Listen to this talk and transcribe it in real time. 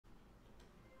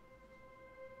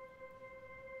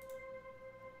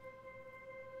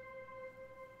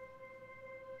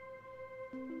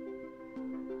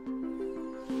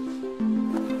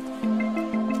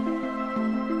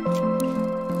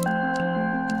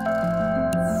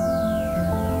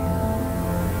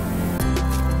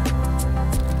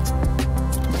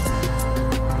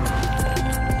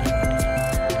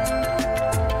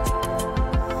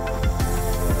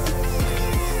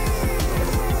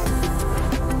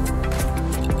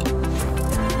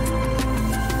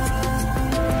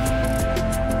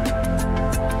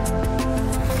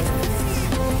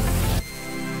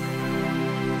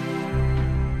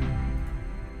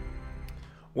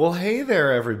Well, hey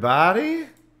there, everybody.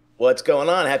 What's going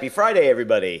on? Happy Friday,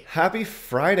 everybody. Happy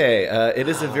Friday. It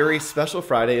is a very special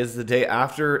Friday. It's the day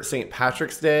after St.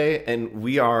 Patrick's Day, and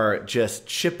we are just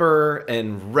chipper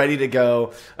and ready to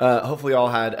go. Hopefully, all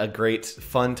had a great,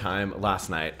 fun time last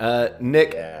night.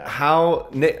 Nick,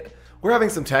 Nick? We're having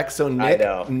some tech, so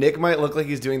Nick might look like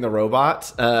he's doing the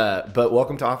robot, but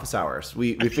welcome to Office Hours.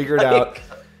 We figured out.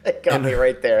 It got me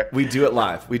right there. We do it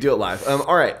live.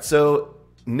 All right, so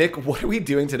Nick, what are we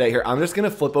doing today here? I'm just going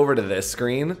to flip over to this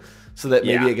screen so that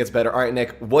maybe it gets better. All right,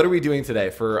 Nick, what are we doing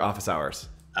today for Office Hours?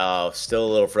 Oh, still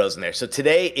a little frozen there. So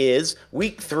today is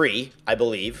week 3, I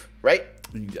believe, right?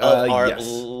 Of our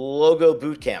logo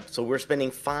bootcamp. So we're spending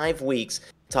 5 weeks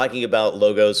talking about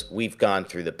logos. We've gone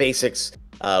through the basics.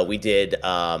 We did,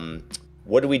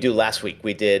 what did we do last week?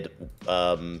 We did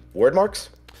word marks.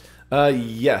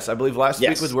 Yes, I believe last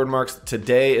week was word marks.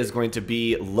 Today is going to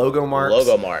be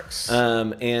Logomarks.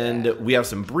 And we have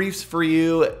some briefs for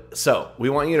you. So we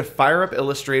want you to fire up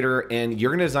Illustrator, and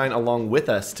you're going to design along with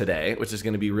us today, which is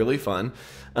going to be really fun.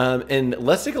 And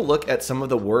let's take a look at some of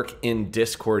the work in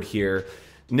Discord here.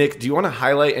 Nick, do you want to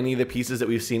highlight any of the pieces that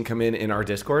we've seen come in our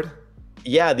Discord?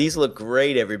 Yeah, these look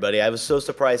great, everybody. I was so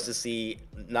surprised to see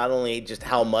not only just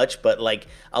how much, but like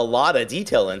a lot of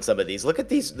detail in some of these. Look at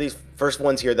these first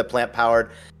ones here, the plant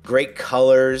powered, great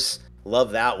colors.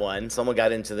 Love that one. Someone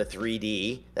got into the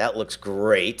 3D. That looks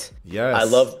great. Yes. I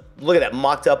love, look at that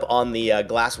mocked up on the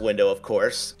glass window, of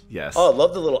course. Yes. Oh, I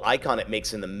love the little icon it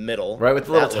makes in the middle. Right, with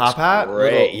the little top hat,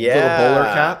 great. Little bowler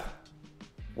cap.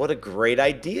 What a great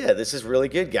idea. This is really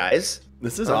good, guys.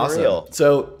 This is awesome.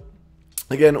 So,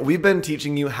 again, we've been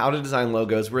teaching you how to design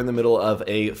logos. We're in the middle of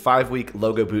a 5-week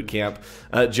logo bootcamp.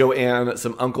 Joanne,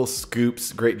 some Uncle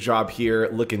Scoops, great job here,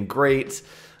 looking great.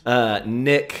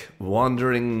 Nick,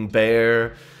 Wandering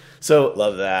Bear. So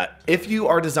love that. If you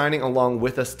are designing along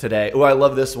with us today, I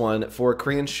love this one for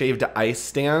Korean shaved ice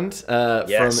stand from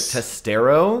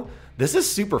Testero. This is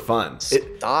super fun.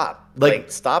 Stop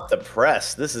the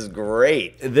press. This is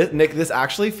great. Nick, this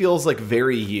actually feels like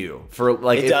very you. Feels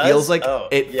like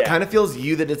it kind of feels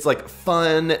you, that it's like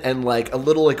fun and like a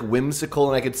little like whimsical,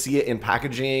 and I could see it in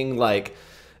packaging. Like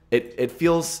it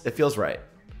feels right.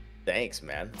 Thanks,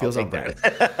 man. Feels on brand.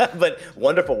 But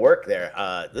wonderful work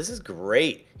there. This is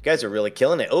great. You guys are really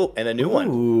killing it. Oh, and a new one.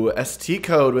 Ooh, ST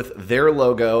code with their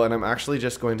logo, and I'm actually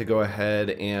just going to go ahead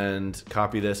and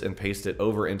copy this and paste it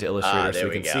over into Illustrator so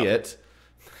we can see it.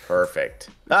 Perfect.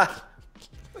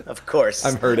 Of course.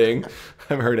 I'm hurting.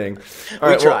 All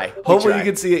right, try. Hopefully you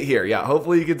can see it here. Yeah,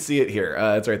 hopefully you can see it here.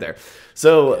 It's right there.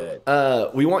 So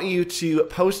we want you to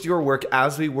post your work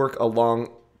as we work along.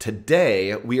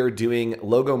 Today, we are doing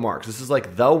Logomarks. This is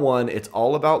like the one. It's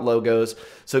all about logos.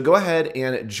 So go ahead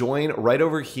and join right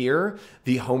over here,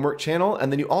 the homework channel.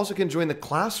 And then you also can join the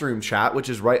classroom chat, which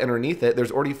is right underneath it.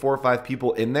 There's already 4 or 5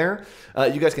 people in there.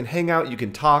 You guys can hang out. You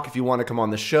can talk if you want to come on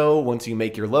the show once you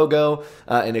make your logo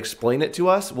and explain it to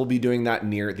us. We'll be doing that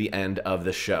near the end of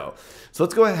the show. So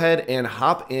let's go ahead and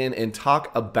hop in and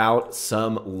talk about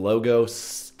some logo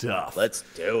stuff. Let's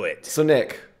do it. So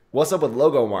Nick, what's up with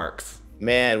Logomarks?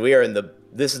 Man, we are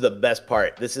this is the best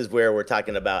part. This is where we're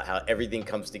talking about how everything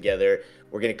comes together.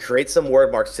 We're going to create some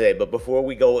word marks today, but before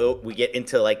we get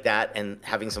into like that and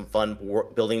having some fun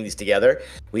building these together,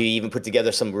 we even put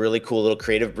together some really cool little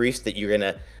creative briefs that you're going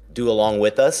to do along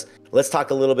with us. Let's talk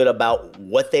a little bit about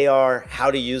what they are, how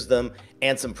to use them,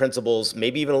 and some principles,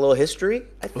 maybe even a little history,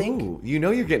 I think. Ooh, you know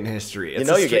you're getting history. You're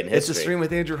getting history. It's a stream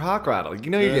with Andrew Hockrattle.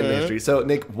 You know you're getting history. So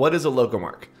Nick, what is a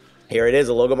logomark? Here it is.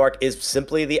 A logomark is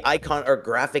simply the icon or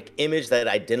graphic image that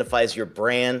identifies your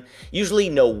brand. Usually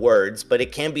no words, but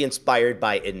it can be inspired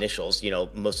by initials. You know,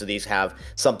 most of these have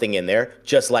something in there,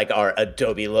 just like our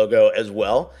Adobe logo as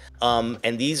well.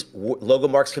 And these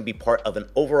logomarks can be part of an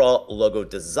overall logo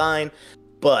design,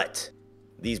 but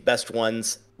these best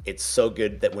ones, it's so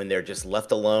good that when they're just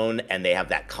left alone and they have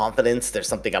that confidence, there's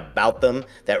something about them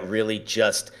that really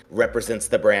just represents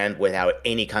the brand without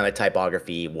any kind of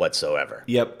typography whatsoever.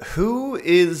 Yep. Who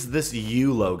is this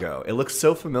U logo? It looks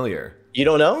so familiar. You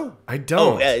don't know? I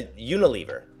don't. Oh,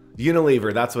 Unilever.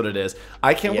 Unilever, that's what it is.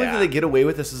 I can't believe that they get away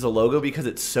with this as a logo because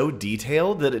it's so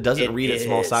detailed that it doesn't read at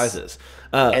small sizes.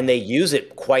 And they use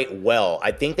it quite well.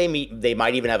 I think they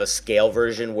might even have a scale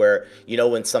version where, you know,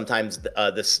 when sometimes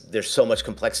there's so much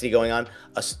complexity going on,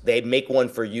 they make one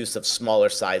for use of smaller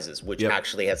sizes, which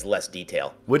actually has less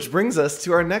detail. Which brings us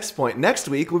to our next point. Next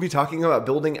week, we'll be talking about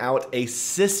building out a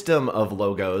system of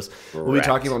logos. Correct. We'll be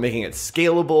talking about making it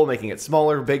scalable, making it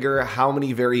smaller, bigger. How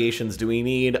many variations do we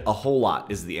need? A whole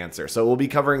lot is the answer. So we'll be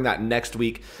covering that next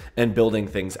week and building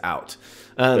things out.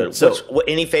 Good. So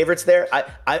Any favorites there?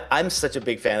 I'm such a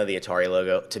big fan of the Atari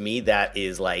logo. To me, that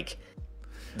is like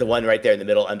the one right there in the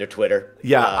middle under Twitter.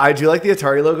 yeah, I do like the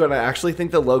Atari logo, and I actually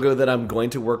think the logo that I'm going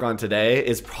to work on today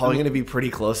is probably going to be pretty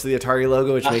close to the Atari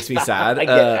logo, which makes me sad.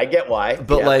 I get why.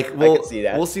 But yeah, like, I can see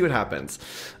that. we'll see what happens.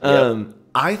 Yep.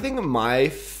 I think my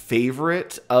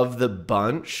favorite of the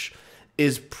bunch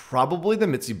is probably the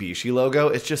Mitsubishi logo.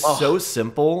 It's just so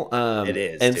simple. It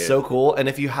is, and dude. so cool. And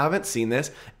if you haven't seen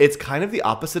this, it's kind of the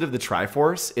opposite of the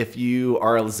Triforce. If you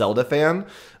are a Zelda fan,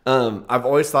 I've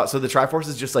always thought, so the Triforce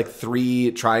is just like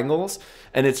 3 triangles,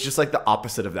 and it's just like the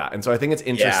opposite of that. And so I think it's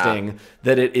interesting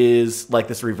that it is like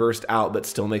this reversed out, but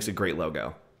still makes a great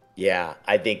logo. Yeah,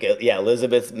 I think,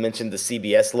 Elizabeth mentioned the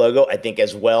CBS logo. I think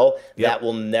as well, that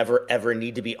will never, ever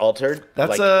need to be altered.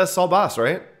 That's Saul Bass,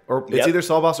 right? Or it's either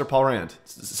Saul Bass or Paul Rand.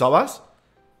 Saul Bass?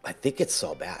 I think it's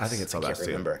Saul Bass. I think it's Saul Bass, I can't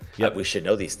too. remember. Yep. We should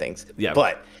know these things. Yeah.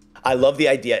 But I love the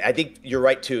idea. I think you're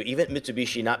right too. Even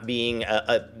Mitsubishi not being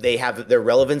they have their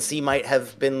relevancy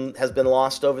has been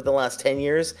lost over the last 10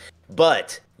 years.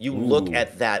 But you look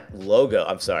at that logo.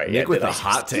 I'm sorry, Nick with the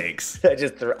hot takes.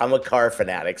 I'm a car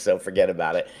fanatic, so forget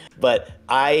about it. But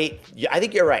I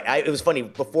think you're right. It was funny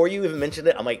before you even mentioned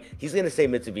it. I'm like, he's gonna say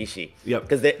Mitsubishi. Yep.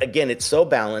 Because again, it's so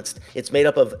balanced. It's made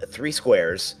up of 3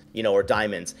 squares, or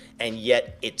diamonds, and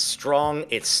yet it's strong.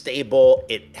 It's stable.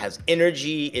 It has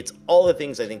energy. It's all the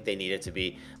things I think they need it to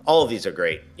be. All of these are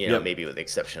great. Maybe with the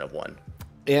exception of one.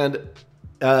 And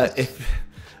I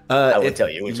will tell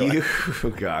you which one.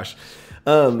 Oh gosh.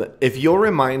 If you'll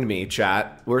remind me,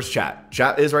 chat, where's chat?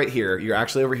 Chat is right here. You're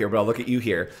actually over here, but I'll look at you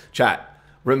here. Chat,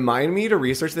 remind me to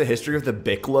research the history of the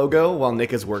BIC logo while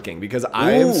Nick is working, because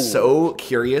I am so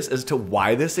curious as to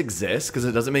why this exists, because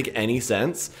it doesn't make any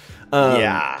sense.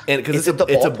 And because it's a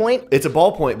ballpoint. It's a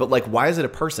ballpoint, but like, why is it a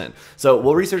person? So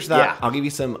we'll research that. Yeah. I'll give you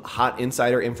some hot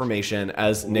insider information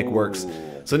as Nick works.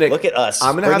 So Nick, look at us.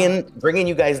 I'm gonna bringing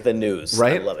you guys the news.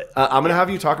 Right? I love it. I'm gonna have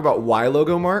you talk about why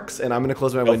Logomarks, and I'm gonna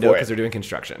close my window because they're doing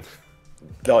construction.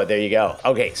 Oh, there you go.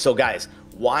 Okay, so guys,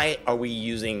 why are we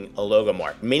using a logo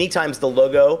mark? Many times the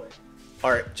logo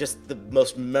are just the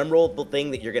most memorable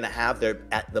thing that you're gonna have. They're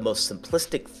at the most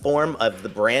simplistic form of the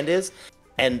brand is.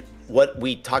 And what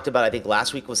we talked about, I think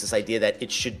last week, was this idea that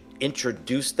it should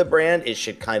introduce the brand. It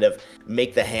should kind of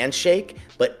make the handshake,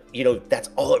 but that's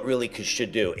all it really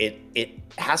should do. It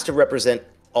has to represent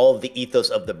all of the ethos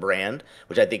of the brand,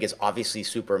 which I think is obviously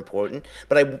super important.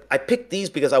 But I picked these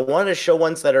because I wanted to show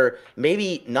ones that are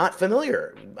maybe not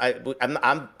familiar.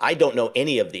 I don't know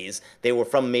any of these. They were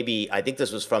from I think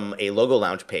this was from a Logo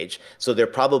Lounge page, so they're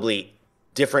probably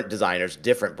different designers,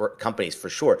 different companies for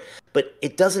sure. But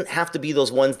it doesn't have to be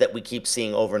those ones that we keep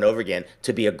seeing over and over again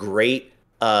to be a great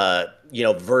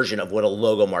version of what a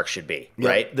logo mark should be,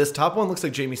 right? This top one looks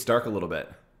like Jamie Stark a little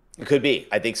bit. It could be.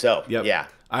 I think so. Yep. Yeah.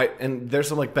 And there's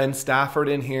some like Ben Stafford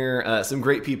in here, some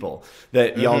great people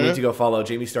that y'all need to go follow.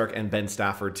 Jamie Stark and Ben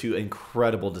Stafford, 2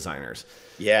 incredible designers.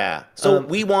 Yeah. So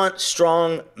we want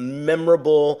strong,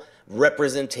 memorable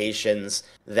representations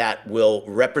that will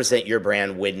represent your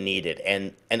brand when needed.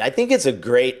 And I think it's a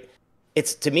great,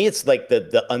 to me, it's like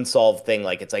the unsolved thing.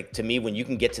 Like, it's like, to me, when you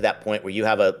can get to that point where you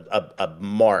have a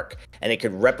mark and it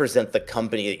could represent the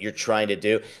company that you're trying to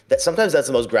do, that sometimes that's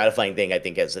the most gratifying thing, I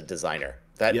think, as a designer.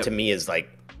 That to me is like,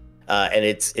 and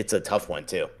it's a tough one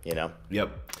too,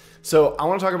 Yep. So I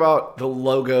want to talk about the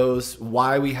logos,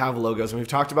 why we have logos. And we've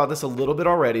talked about this a little bit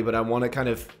already, but I want to kind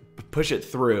of push it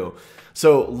through.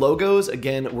 So logos,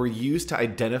 again, were used to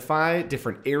identify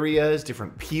different areas,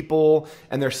 different people,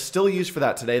 and they're still used for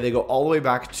that today. They go all the way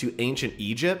back to ancient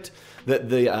Egypt.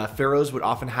 The pharaohs would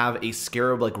often have a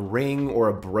scarab-like ring or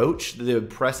a brooch that they would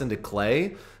press into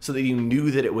clay so that you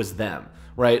knew that it was them,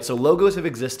 right? So logos have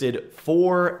existed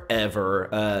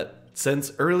forever,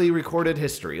 since early recorded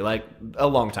history, like a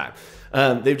long time.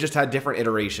 They've just had different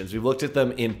iterations. We've looked at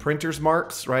them in printers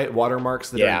marks, right? Watermarks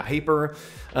that are in paper.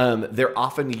 They're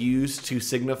often used to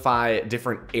signify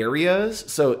different areas.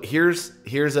 So here's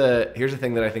a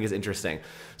thing that I think is interesting.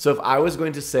 So if I was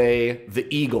going to say the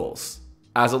Eagles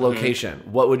as a location,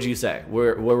 what would you say?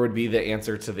 Where would be the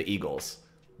answer to the Eagles?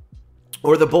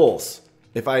 Or the Bulls?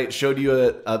 If I showed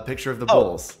you a picture of the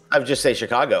Bulls. I would just say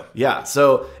Chicago. Yeah,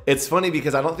 so it's funny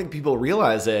because I don't think people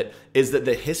realize it, is that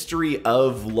the history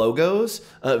of logos,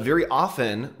 very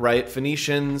often, right,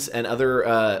 Phoenicians and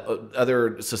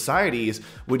other societies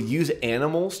would use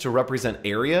animals to represent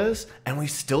areas, and we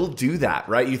still do that,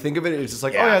 right? You think of it, it's just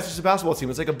like, oh yeah, it's just a basketball team,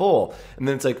 it's like a bull. And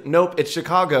then it's like, nope, it's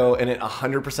Chicago, and it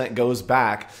 100% goes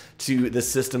back to the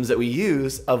systems that we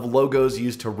use of logos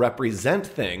used to represent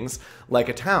things like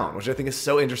a town, which I think is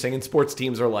so interesting, and sports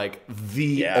teams are like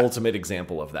the ultimate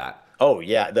example of that. Oh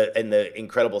yeah, the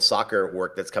incredible soccer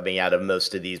work that's coming out of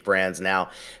most of these brands now,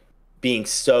 being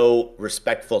so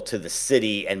respectful to the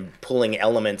city and pulling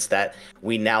elements that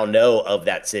we now know of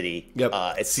that city. Yep.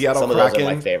 It's Seattle some of those are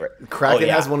my favorite. Kraken Oh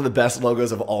yeah, has one of the best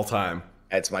logos of all time.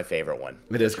 that's my favorite one.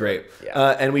 It is great.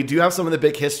 Yeah. And we do have some of the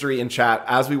big history in chat.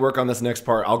 As we work on this next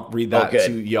part, I'll read that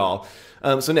to y'all.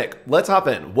 So Nick, let's hop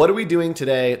in. What are we doing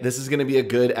today? This is going to be a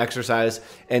good exercise.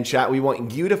 And chat, we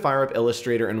want you to fire up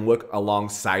Illustrator and work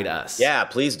alongside us. Yeah,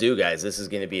 please do, guys. This is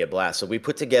going to be a blast. So we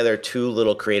put together 2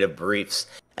 little creative briefs.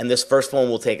 And this first one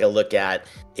we'll take a look at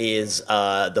is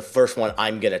the first one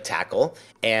I'm going to tackle.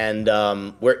 And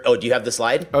do you have the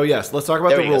slide? Oh, yes. Let's talk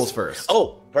about the rules first.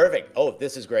 Oh, perfect. Oh,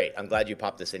 this is great. I'm glad you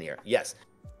popped this in here. Yes,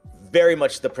 very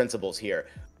much the principles here.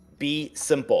 Be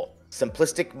simple.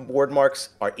 Simplistic word marks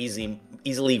are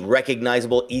easily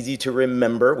recognizable, easy to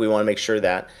remember. We want to make sure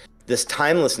that this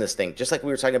timelessness thing, just like we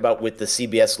were talking about with the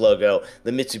CBS logo,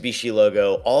 the Mitsubishi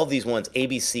logo, all of these ones,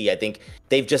 ABC, I think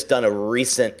they've just done a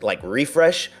recent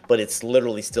refresh, but it's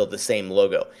literally still the same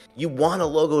logo. You want a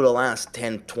logo to last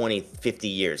 10, 20, 50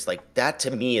 years. Like that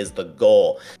to me is the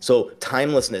goal. So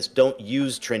timelessness, don't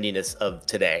use trendiness of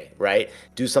today, right?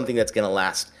 Do something that's going to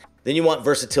last. Then you want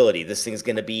versatility. This thing's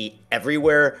going to be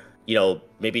everywhere. You know,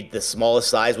 maybe the smallest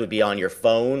size would be on your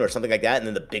phone or something like that. And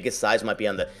then the biggest size might be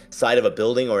on the side of a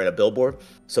building or in a billboard.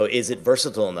 So is it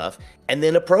versatile enough? And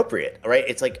then appropriate, right?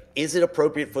 It's like, is it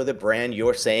appropriate for the brand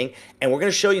you're saying? And we're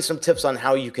going to show you some tips on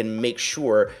how you can make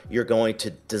sure you're going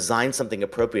to design something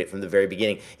appropriate from the very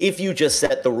beginning if you just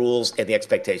set the rules and the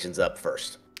expectations up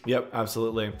first. Yep,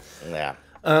 absolutely. Yeah.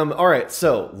 All right,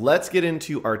 so let's get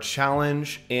into our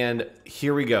challenge, and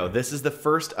here we go. This is the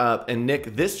first up, and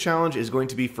Nick, this challenge is going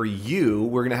to be for you.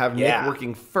 We're going to have Nick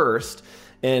working first,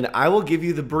 and I will give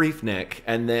you the brief, Nick,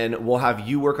 and then we'll have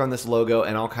you work on this logo,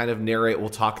 and I'll kind of narrate. We'll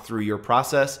talk through your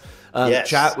process.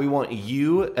 Chat, we want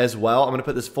you as well. I'm going to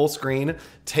put this full screen.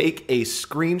 Take a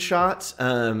screenshot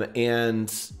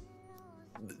and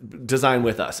design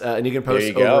with us, and you can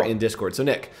post over in Discord. So,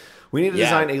 Nick, we need to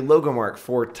design a logo mark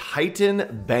for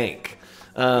Titan Bank.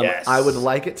 I would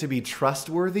like it to be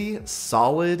trustworthy,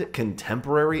 solid,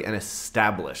 contemporary, and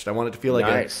established. I want it to feel like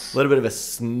a little bit of a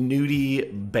snooty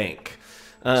bank.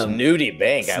 Snooty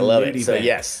bank. I love it. So,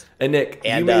 yes. And Nick,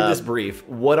 you made this brief.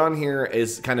 What on here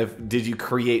is did you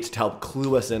create to help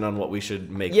clue us in on what we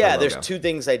should make? Yeah, there's 2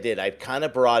 things I did. I kind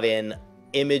of brought in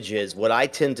images. What I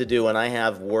tend to do when I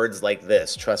have words like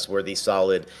this, trustworthy,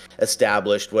 solid,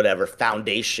 established, whatever,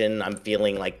 foundation, I'm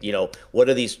feeling like, you know, what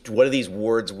are these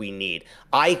words we need?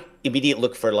 I immediately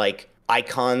look for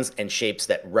icons and shapes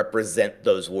that represent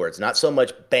those words, not so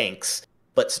much banks,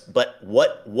 but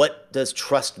what does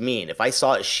trust mean? If I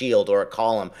saw a shield or a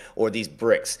column or these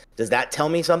bricks, does that tell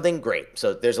me something? Great.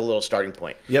 So there's a little starting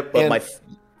point. Yep. But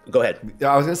go ahead.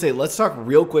 I was going to say, let's talk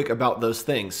real quick about those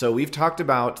things. So we've talked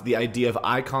about the idea of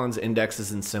icons,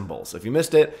 indexes, and symbols. If you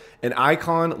missed it, an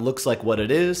icon looks like what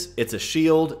it is. It's a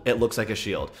shield. It looks like a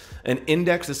shield. An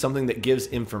index is something that gives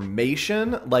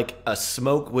information, like a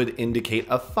smoke would indicate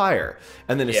a fire.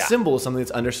 And then a symbol is something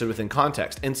that's understood within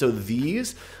context. And so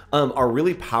these are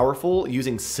really powerful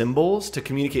using symbols to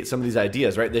communicate some of these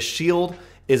ideas, right? The shield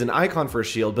is an icon for a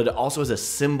shield, but it also is a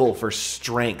symbol for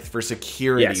strength, for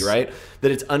security, right?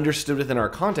 That it's understood within our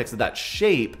context that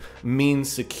shape means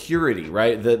security,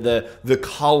 right? The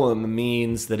column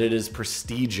means that it is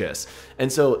prestigious.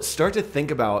 And so start to think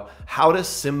about what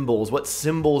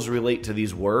symbols relate to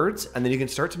these words, and then you can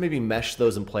start to maybe mesh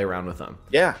those and play around with them.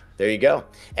 Yeah, there you go.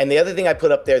 And the other thing I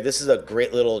put up there, this is a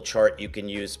great little chart you can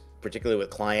use, particularly with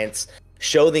clients.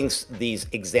 Show these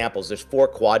examples. There's 4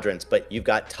 quadrants, but you've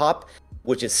got top,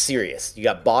 which is serious. You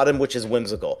got bottom, which is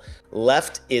whimsical.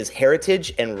 Left is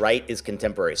heritage, and right is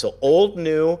contemporary. So old,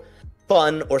 new,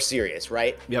 fun, or serious,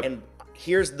 right? Yep. And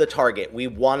here's the target. We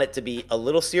want it to be a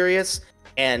little serious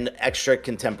and extra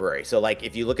contemporary. So like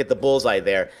if you look at the bullseye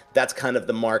there, that's kind of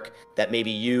the mark that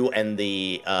maybe you and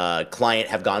the client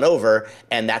have gone over,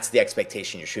 and that's the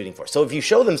expectation you're shooting for. So if you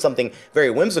show them something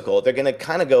very whimsical, they're gonna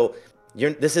kind of go,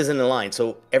 this isn't in line.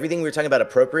 So everything we were talking about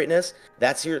appropriateness,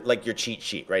 that's your cheat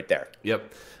sheet right there.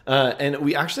 Yep. And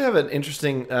we actually have an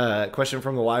interesting question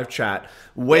from the live chat.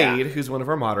 Wade, who's one of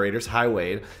our moderators, hi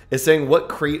Wade, is saying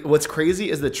what's crazy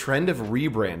is the trend of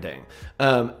rebranding.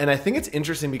 And I think it's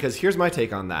interesting because here's my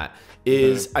take on that.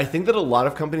 I think that a lot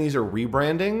of companies are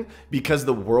rebranding because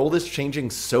the world is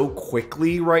changing so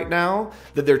quickly right now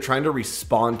that they're trying to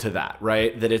respond to that,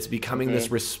 right? That it's becoming this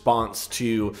response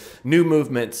to new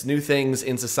movements, new things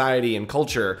in society and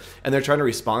culture, and they're trying to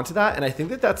respond to that. And I think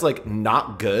that that's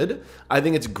not good. I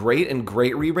think it's great, and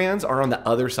great rebrands are on the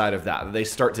other side of that. They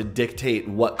start to dictate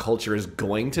what culture is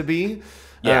going to be.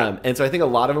 Yeah. And so I think a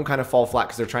lot of them kind of fall flat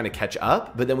because they're trying to catch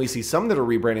up. But then we see some that are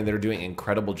rebranding that are doing an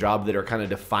incredible job that are kind of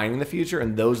defining the future.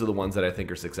 And those are the ones that I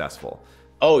think are successful.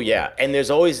 Oh yeah, and there's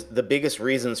always the biggest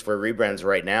reasons for rebrands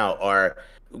right now are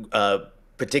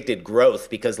predicted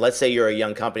growth. Because let's say you're a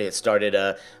young company that started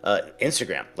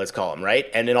Instagram, let's call them, right,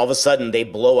 and then all of a sudden they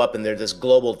blow up and they're this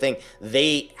global thing.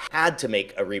 They had to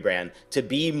make a rebrand to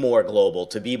be more global,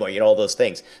 to be more, all those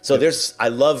things. So I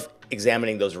love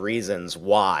examining those reasons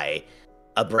why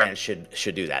a brand should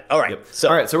do that. All right. So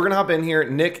we're gonna hop in here.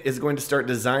 Nick is going to start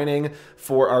designing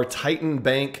for our Titan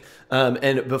Bank.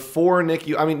 And before Nick,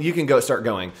 you can start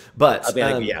going. But go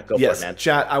for it, man.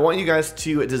 Chat, I want you guys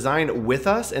to design with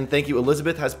us, and thank you.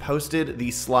 Elizabeth has posted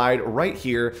the slide right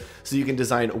here, so you can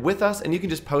design with us, and you can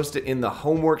just post it in the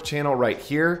homework channel right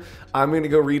here. I'm gonna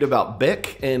go read about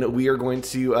BIC, and we are going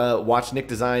to watch Nick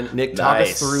design. Nick, talk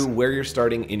us through where you're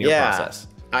starting in your process.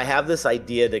 I have this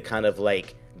idea to kind of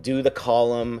like do the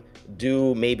column,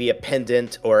 do maybe a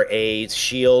pendant or a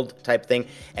shield type thing,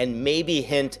 and maybe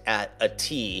hint at a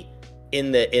T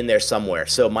in there somewhere.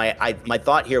 So my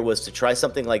thought here was to try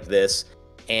something like this,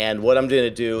 and what I'm going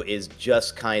to do is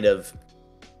just kind of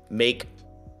make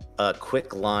a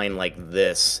quick line like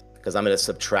this, because I'm going to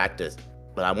subtract it,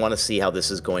 but I want to see how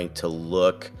this is going to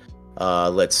look.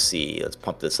 Let's see, let's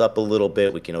pump this up a little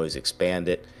bit. We can always expand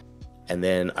it, and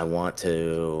then I want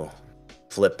to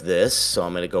flip this, so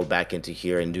I'm going to go back into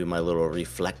here and do my little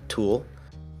reflect tool.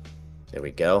 There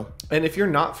we go. And if you're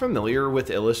not familiar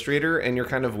with Illustrator and you're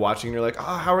kind of watching, you're like,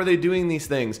 oh, how are they doing these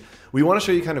things? We want to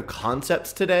show you kind of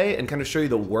concepts today and kind of show you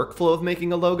the workflow of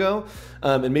making a logo,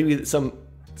 and maybe some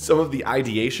of the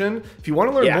ideation. If you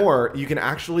want to learn more, you can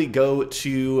actually go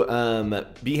to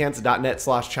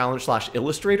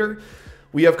behance.net/challenge/illustrator.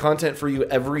 We have content for you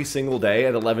every single day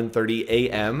at 11:30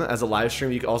 a.m. as a live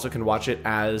stream. You also can watch it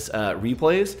as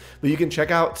replays, but you can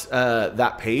check out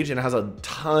that page, and it has a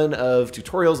ton of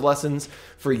tutorials, lessons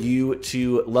for you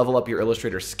to level up your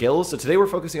Illustrator skills. So today we're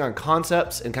focusing on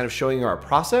concepts and kind of showing you our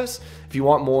process. If you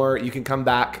want more, you can come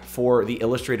back for the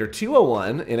Illustrator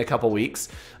 201 in a couple weeks,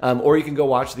 or you can go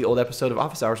watch the old episode of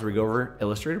Office Hours where we go over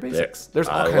Illustrator basics. There's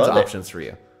all kinds of options for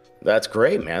you. That's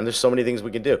great, man. There's so many things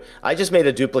we can do. I just made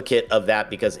a duplicate of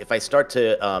that because if I start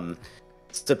to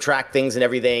subtract things and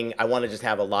everything, I want to just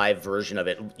have a live version of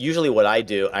it. Usually what I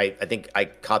do, I think I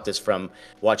caught this from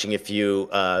watching a few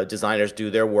designers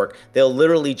do their work. They'll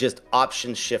literally just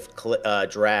Option Shift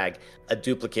drag a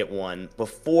duplicate one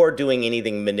before doing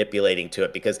anything manipulating to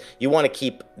it, because you want to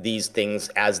keep these things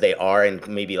as they are and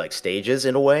maybe like stages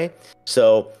in a way.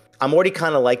 So I'm already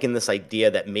kind of liking this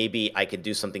idea that maybe I could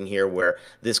do something here where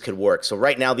this could work. So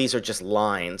right now, these are just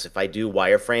lines. If I do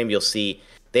wireframe, you'll see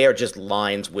they are just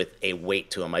lines with a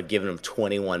weight to them. I've given them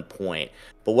 21 point.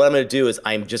 But what I'm going to do is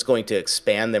I'm just going to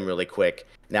expand them really quick.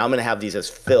 Now I'm going to have these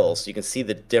as fills, so you can see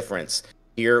the difference.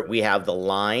 Here we have the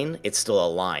line. It's still a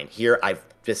line. Here I've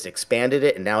just expanded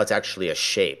it, and now it's actually a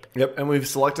shape. Yep, and we've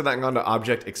selected that and gone to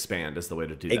Object Expand is the way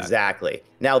to do that. Exactly.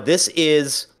 Now this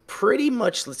is pretty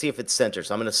much, let's see if it's centered.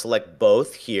 So I'm going to select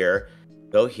both here,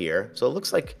 go here. So it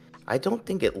looks like, I don't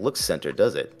think it looks centered,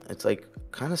 does it? It's like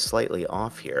kind of slightly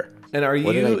off here. And are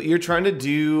you're trying to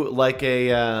do like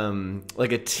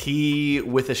a T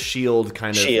with a shield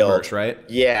kind of merch, right?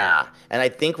 Yeah. And I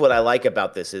think what I like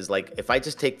about this is, like, if I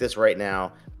just take this right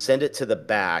now, send it to the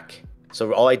back.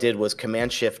 So all I did was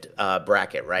Command Shift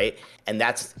bracket, right? And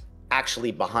that's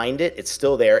actually behind it. It's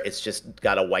still there. It's just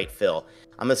got a white fill.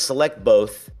 I'm going to select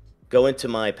both. Go into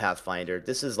my Pathfinder.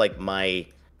 This is like my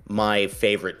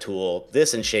favorite tool.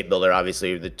 This and Shape Builder,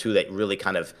 obviously, are the two that really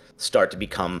kind of start to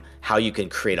become how you can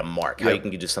create a mark, how you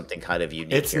can do something kind of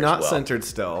unique. It's not centered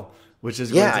still, which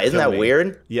is isn't that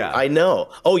weird? Yeah, I know.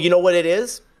 Oh, you know what it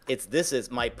is?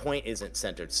 My point isn't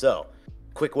centered. So,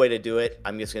 quick way to do it.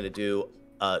 I'm just going to do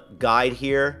a guide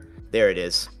here. There it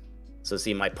is. So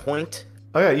see, my point.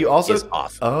 Oh yeah, you also is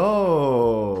off.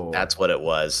 Oh, that's what it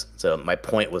was. So my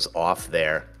point was off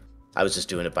there. I was just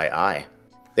doing it by eye.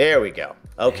 There we go.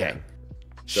 Okay.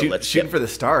 So shooting for the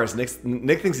stars.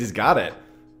 Nick thinks he's got it.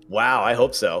 Wow, I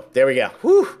hope so. There we go.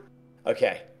 Whew.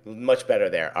 Okay, much better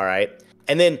there. All right.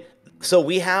 And then, so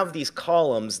we have these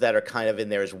columns that are kind of in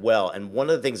there as well. And one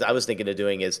of the things I was thinking of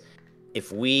doing is,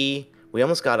 if we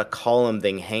almost got a column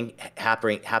thing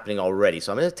happening already.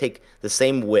 So I'm going to take the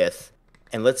same width,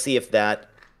 and let's see if that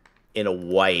in a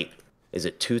white Is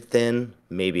it too thin?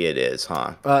 Maybe it is,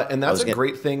 huh? And that's a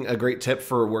great thing, a great tip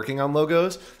for working on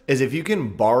logos is if you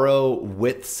can borrow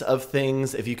widths of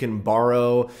things, if you can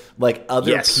borrow like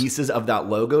other pieces of that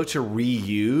logo to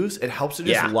reuse, it helps to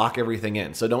just lock everything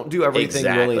in. So don't do everything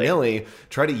willy-nilly.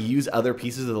 Try to use other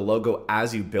pieces of the logo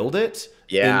as you build it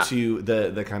into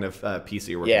the kind of piece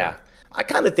that you're working on. I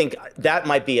kind of think that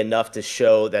might be enough to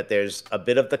show that there's a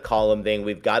bit of the column thing.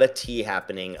 We've got a T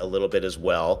happening a little bit as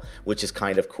well, which is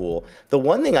kind of cool. The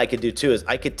one thing I could do too is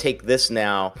I could take this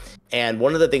now, and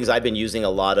one of the things I've been using a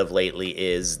lot of lately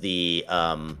is the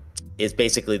is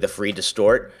basically the free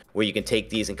distort, where you can take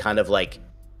these and kind of like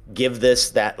give this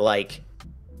that like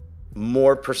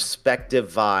more perspective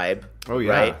vibe. Oh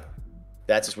yeah. Right?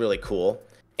 That's really cool.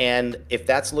 And if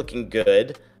that's looking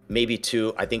good, maybe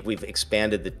I think we've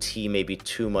expanded the T maybe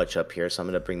too much up here, so I'm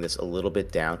going to bring this a little bit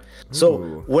down.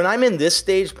 So when I'm in this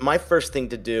stage, my first thing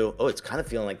to do, it's kind of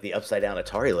feeling like the upside down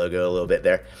Atari logo a little bit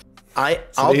there.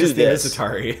 I'll do this.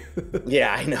 Atari.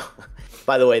 Yeah, I know.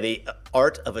 By the way, the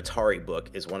Art of Atari book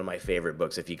is one of my favorite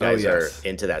books. If you guys are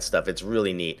into that stuff, it's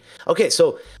really neat. Okay,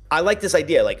 so I like this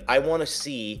idea. Like, I want to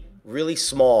see really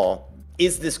small.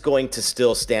 Is this going to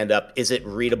still stand up? Is it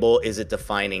readable? Is it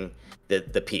defining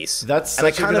the piece? That's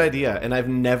such a good idea, and I've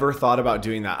never thought about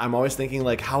doing that. I'm always thinking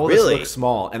like, how will this look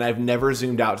small? And I've never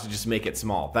zoomed out to just make it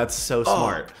small. That's so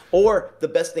smart. Or the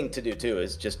best thing to do too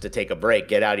is just to take a break,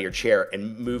 get out of your chair,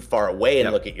 and move far away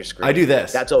and look at your screen. I do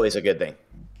this. That's always a good thing.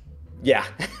 Yeah.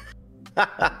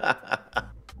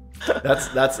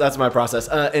 that's my process.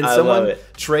 And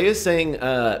Trey is saying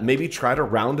maybe try to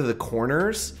round the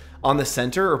corners on the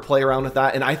center or play around with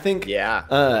that. And I think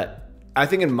I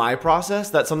think in my process,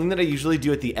 that's something that I usually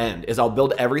do at the end is I'll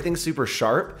build everything super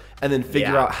sharp and then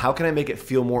figure out how can I make it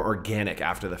feel more organic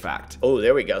after the fact. Oh,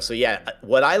 there we go. So yeah,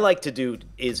 what I like to do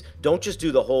is don't just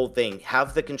do the whole thing.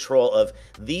 Have the control of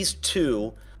these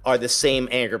two are the same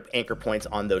anchor points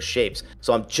on those shapes.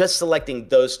 So I'm just selecting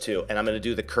those two and I'm going to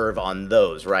do the curve on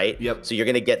those, right? Yep. So you're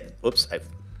going to get, oops, I've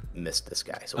missed this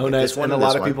guy. So nice. And a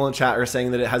lot of people in chat are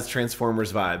saying that it has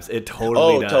Transformers vibes. It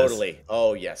totally does. Oh, totally.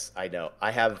 Oh, yes, I know.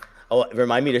 I have... Oh,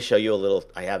 remind me to show you a little.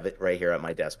 I have it right here at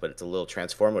my desk, but it's a little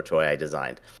Transformer toy I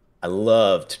designed. I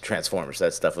loved Transformers.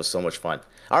 That stuff was so much fun.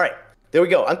 All right, there we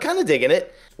go. I'm kind of digging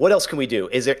it. What else can we do?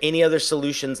 Is there any other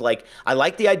solutions? Like, I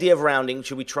like the idea of rounding.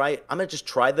 Should we try? I'm going to just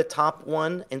try the top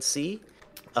one and see.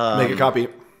 Make a copy.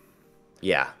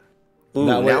 Yeah. Ooh,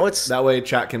 now it's... That way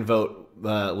chat can vote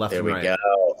left and right. There we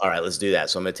go. All right, let's do that.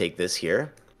 So I'm going to take this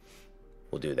here.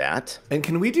 We'll do that. And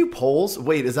can we do polls?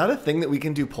 Wait, is that a thing that we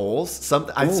can do polls?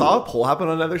 I saw a poll happen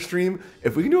on another stream.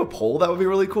 If we can do a poll, that would be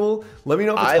really cool. Let me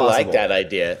know if it's possible. I like that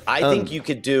idea. I think you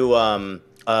could do,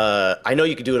 I know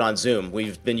you could do it on Zoom.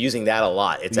 We've been using that a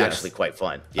lot. It's actually quite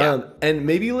fun. Yeah. And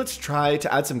maybe let's try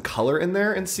to add some color in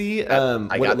there and see I what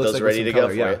got it looks those like ready to go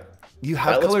for you. You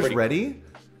have colors ready?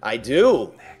 I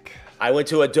do. Nick. I went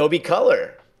to Adobe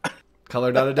Color.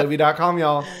 Color.adobe.com,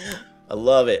 y'all. I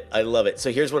love it. I love it.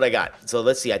 So here's what I got. So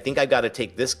let's see. I think I got to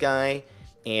take this guy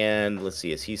and let's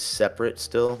see. Is he separate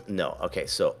still? No. Okay.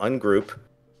 So ungroup.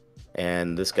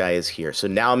 And this guy is here. So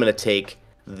now I'm going to take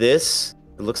this.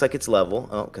 It looks like it's level.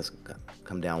 Oh, because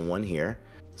come down one here.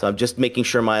 So I'm just making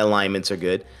sure my alignments are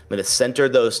good. I'm going to center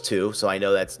those two. So I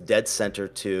know that's dead center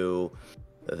to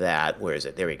that. Where is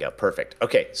it? There we go. Perfect.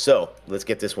 Okay. So let's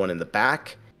get this one in the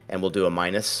back. And we'll do a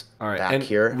minus back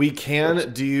here. We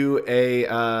can do a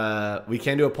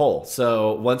poll.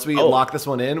 So once we lock this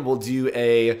one in, we'll do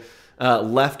a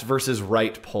left versus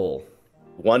right poll.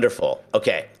 Wonderful.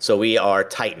 Okay, so we are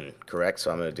Titan, correct?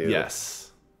 So I'm going to do yes.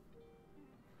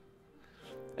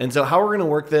 And so how we're going to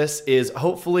work this is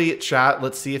hopefully chat.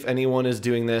 Let's see if anyone is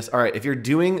doing this. All right, if you're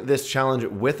doing this challenge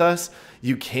with us,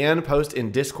 you can post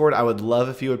in Discord. I would love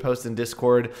if you would post in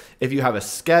Discord. If you have a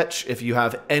sketch, if you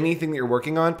have anything that you're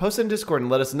working on, post in Discord and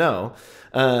let us know.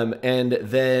 And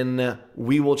then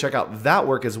we will check out that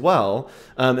work as well.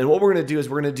 And what we're going to do is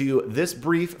we're going to do this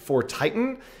brief for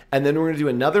Titan, and then we're going to do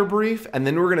another brief, and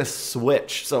then we're going to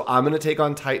switch. So I'm going to take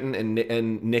on Titan,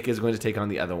 and Nick is going to take on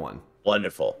the other one.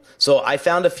 Wonderful. So I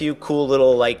found a few cool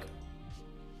little, like,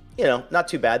 you know, not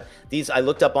too bad. These I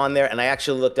looked up on there, and I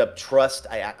actually looked up Trust.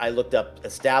 I looked up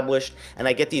Established, and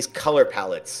I get these color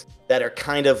palettes that are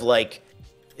kind of like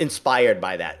inspired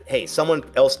by that. Hey, someone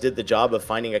else did the job of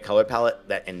finding a color palette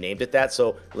that and named it that,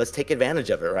 so let's take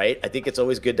advantage of it, right? I think it's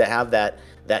always good to have that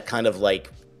kind of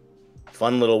like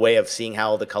fun little way of seeing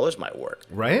how the colors might work.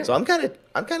 Right. So I'm kind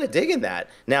of digging that.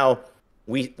 Now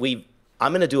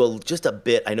I'm gonna do just a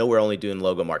bit. I know we're only doing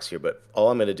Logomarks here, but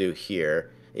all I'm gonna do here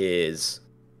is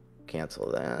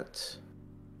cancel that.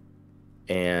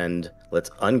 And let's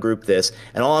ungroup this.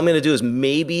 And all I'm going to do is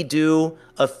maybe do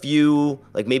a few,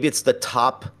 like maybe it's the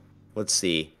top. Let's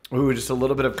see. Ooh, just a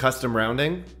little bit of custom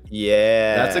rounding.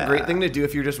 Yeah. That's a great thing to do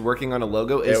if you're just working on a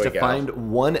logo, is to find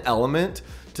one element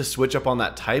to switch up on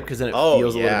that type, because then it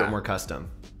feels a little bit more custom.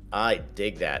 I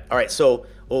dig that. All right, so,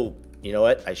 you know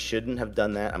what? I shouldn't have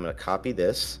done that. I'm going to copy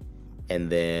this, and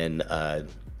then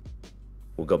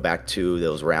we'll go back to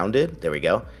those rounded. There we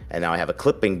go. And now I have a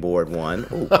clipping board one.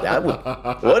 Oh, that would,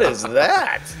 what is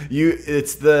that?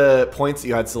 It's the points that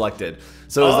you had selected.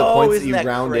 So it was the points that you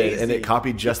rounded, and it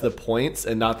copied just the points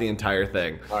and not the entire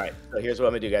thing. All right, so here's what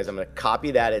I'm gonna do, guys. I'm gonna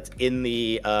copy that. It's in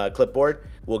the clipboard.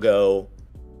 We'll go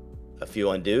a few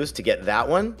undos to get that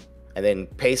one, and then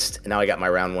paste. And now I got my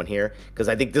round one here, because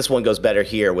I think this one goes better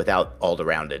here without all the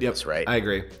roundedness, right? I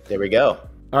agree. There we go.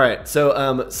 All right,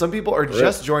 so some people are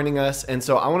just joining us, and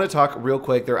so I want to talk real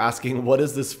quick. They're asking, what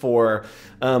is this for?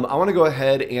 I want to go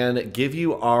ahead and give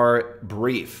you our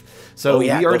brief. So we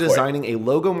are designing a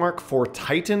logo mark for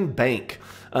Titan Bank.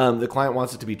 The client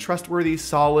wants it to be trustworthy,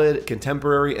 solid,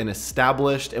 contemporary, and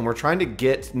established, and we're trying to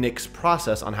get Nick's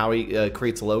process on how he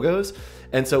creates logos.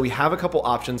 And so we have a couple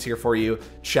options here for you.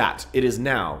 Chat, it is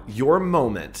now your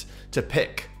moment to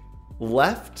pick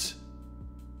left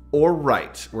or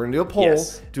right. We're gonna do a poll.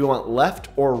 Yes. Do we want left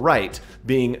or right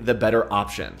being the better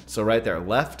option? So right there,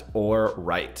 left or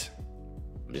right.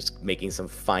 I'm just making some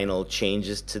final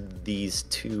changes to these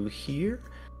two here.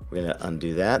 We're gonna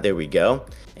undo that. There we go.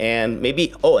 And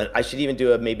maybe, and I should even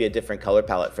do maybe a different color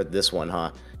palette for this one,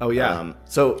 huh? Oh yeah.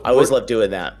 So I always love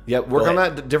doing that. Yeah, work on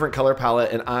that different color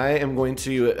palette, and I am going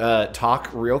to talk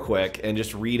real quick and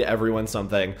just read everyone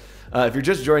something. If you're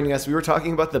just joining us, we were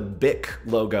talking about the BIC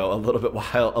logo a little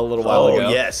while ago. Oh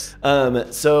yes.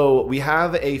 So we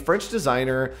have a French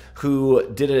designer who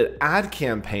did an ad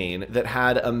campaign that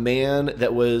had a man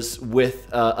that was with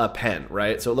a pen,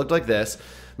 right? So it looked like this.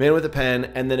 Man with a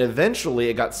pen, and then eventually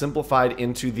it got simplified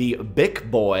into the Bic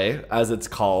Boy, as it's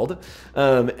called,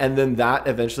 and then that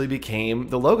eventually became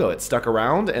the logo. It stuck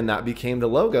around, and that became the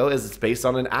logo, as it's based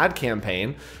on an ad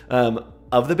campaign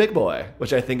of the Bic Boy,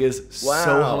 which I think is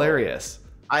so hilarious.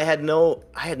 I had no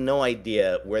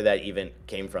idea where that even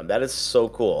came from. That is so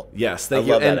cool. Yes, thank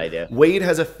you. I love that idea. Wade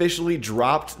has officially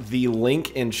dropped the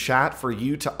link in chat for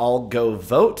you to all go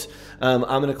vote. I'm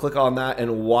going to click on that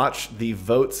and watch the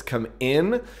votes come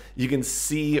in. You can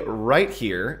see right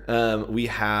here, we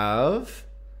have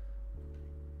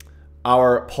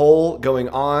our poll going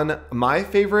on. My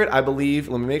favorite, I believe,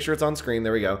 let me make sure it's on screen.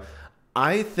 There we go.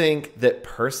 I think that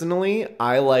personally,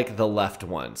 I like the left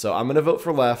one. So I'm going to vote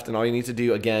for left, and all you need to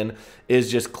do again is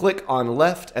just click on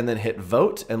left and then hit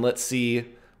vote, and let's see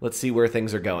where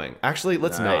things are going. Actually,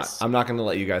 let's not. I'm not going to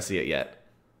let you guys see it yet.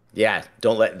 Yeah,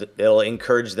 it'll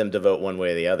encourage them to vote one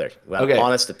way or the other. Well, okay.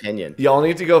 Honest opinion. Y'all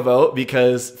need to go vote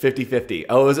because 50-50.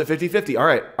 Oh, is it 50-50?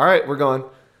 All right, we're going.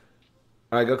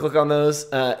 All right, go click on those.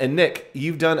 And Nick,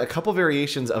 you've done a couple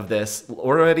variations of this,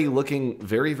 already looking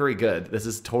very, very good. This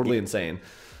is totally insane.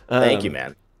 Thank you,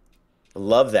 man.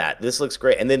 Love that. This looks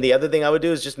great. And then the other thing I would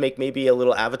do is just make maybe a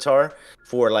little avatar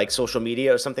for like social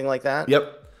media or something like that.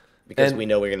 Yep. Because we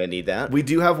know we're going to need that. We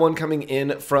do have one coming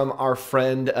in from our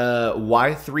friend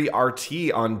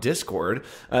Y3RT on Discord.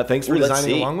 Thanks for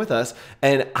designing along with us.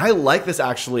 And I like this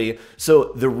actually.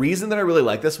 So the reason that I really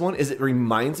like this one is it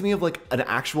reminds me of like an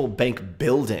actual bank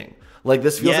building. Like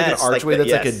this feels like an archway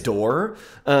that's like a door.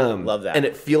 Love that. And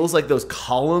it feels like those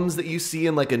columns that you see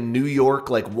in like a New York,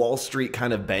 like Wall Street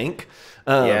kind of bank.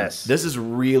 This is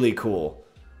really cool.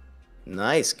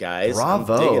 Nice, guys.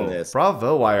 Bravo. I'm digging this.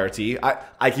 Bravo, YRT.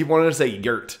 I keep wanting to say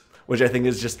yurt, which I think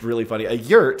is just really funny. A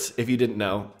yurt, if you didn't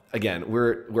know, again,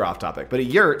 we're off topic, but a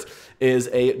yurt is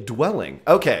a dwelling.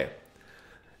 Okay.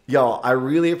 Y'all, I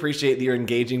really appreciate that you're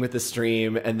engaging with the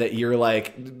stream and that you're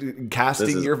like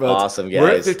casting your votes. Awesome, guys.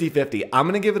 We're at 50-50. I'm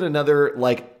going to give it another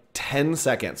like 10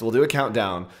 seconds. We'll do a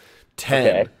countdown.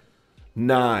 10,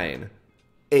 9,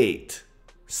 8,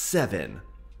 7,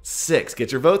 6.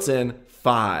 Get your votes in.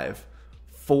 5,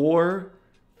 4,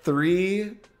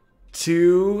 3,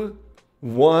 2,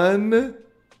 1.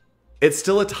 It's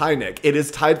still a tie, Nick. It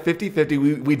is tied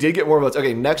 50-50. We did get more votes.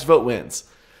 Okay, next vote wins.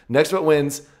 Next vote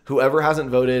wins. Whoever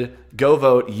hasn't voted, go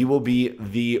vote. You will be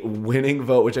the winning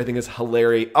vote, which I think is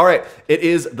hilarious. All right, it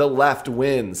is the left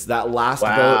wins. That last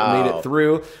vote made it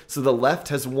through. So the left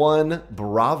has won.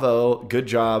 Bravo. Good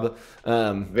job.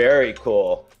 Very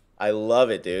cool. I love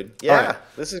it, dude. Yeah, right.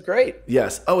 this is great.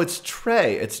 Yes. Oh, it's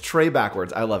Trey. It's Trey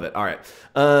backwards. I love it. All right.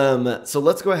 So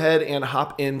let's go ahead and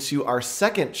hop into our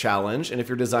second challenge. And if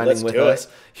you're designing with us,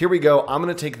 here we go. I'm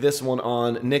going to take this one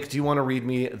on. Nick, do you want to read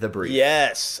me the brief?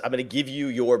 Yes, I'm going to give you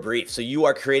your brief. So you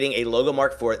are creating a logo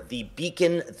mark for the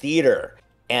Beacon Theater.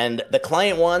 And the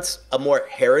client wants a more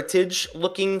heritage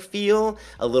looking feel,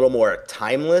 a little more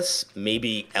timeless,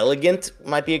 maybe elegant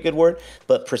might be a good word,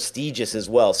 but prestigious as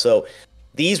well. So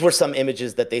these were some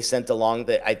images that they sent along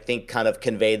that I think kind of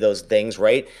convey those things,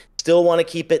 right? Still want to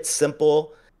keep it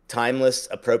simple, timeless,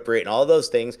 appropriate, and all those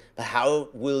things, but how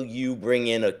will you bring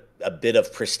in a bit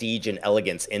of prestige and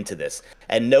elegance into this?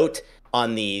 And note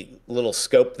on the little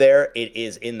scope there, it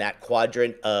is in that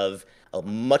quadrant of a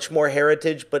much more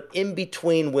heritage, but in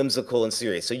between whimsical and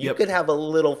serious. So you could have a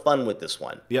little fun with this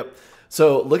one. Yep.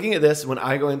 So looking at this, when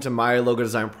I go into my logo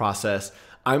design process,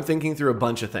 I'm thinking through a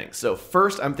bunch of things. So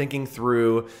first, I'm thinking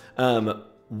through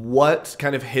what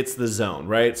kind of hits the zone,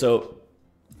 right? So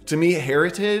to me,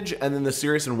 heritage and then the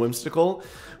serious and whimsical,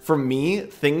 for me,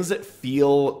 things that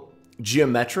feel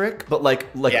geometric, but like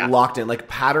locked in, like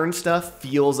pattern stuff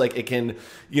feels like it can,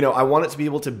 I want it to be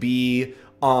able to be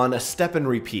on a step and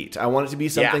repeat. I want it to be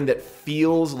something that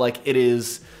feels like it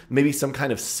is maybe some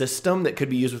kind of system that could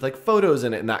be used with like photos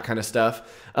in it and that kind of stuff.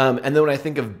 And then when I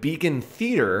think of Beacon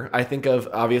Theater, I think of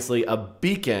obviously a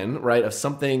beacon, right, of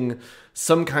something,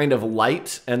 some kind of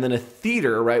light, and then a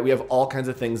theater, right? We have all kinds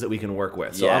of things that we can work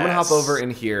with. So I'm gonna hop over in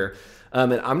here.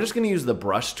 And I'm just going to use the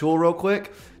brush tool real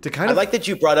quick to kind of... I like that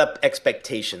you brought up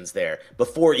expectations there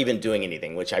before even doing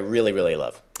anything, which I really, really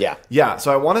love. Yeah. Yeah. So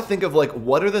I want to think of like,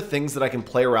 what are the things that I can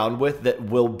play around with that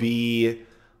will be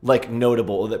like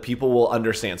notable, that people will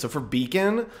understand. So for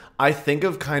Beacon, I think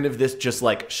of kind of this just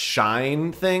like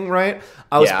shine thing, right?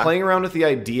 I was playing around with the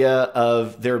idea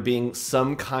of there being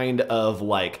some kind of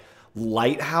like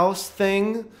lighthouse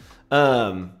thing.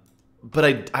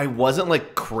 But I wasn't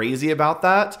like crazy about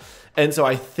that. And so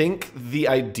I think the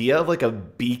idea of like a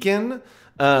beacon,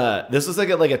 this was like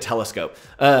a telescope.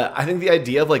 I think the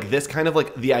idea of like this kind of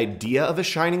like the idea of a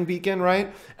shining beacon,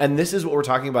 right? And this is what we're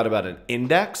talking about an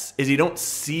index, is you don't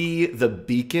see the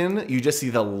beacon, you just see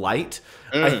the light.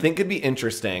 I think it'd be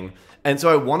interesting. And so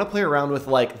I want to play around with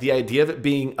like the idea of it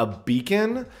being a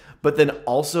beacon, but then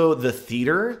also the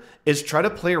theater is try to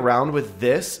play around with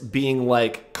this being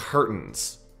like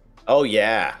curtains. Oh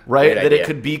yeah. Right? That it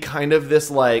could be kind of this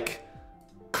like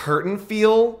curtain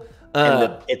feel.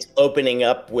 And it's opening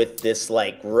up with this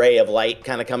like ray of light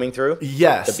kind of coming through.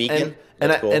 Yes. The beacon.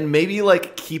 And maybe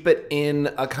like keep it in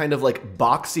a kind of like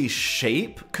boxy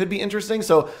shape could be interesting.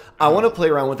 So I want to play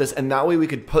around with this, and that way we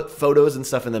could put photos and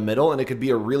stuff in the middle, and it could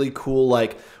be a really cool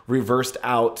like reversed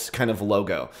out kind of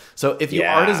logo. So if you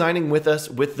are designing with us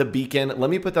with the beacon, let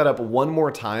me put that up one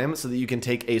more time so that you can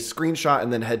take a screenshot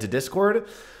and then head to Discord.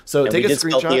 So take a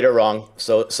screenshot. Spell theater wrong.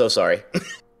 So sorry.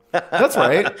 That's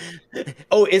right.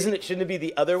 Oh, isn't it? Shouldn't it be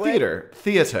the other way? Theater.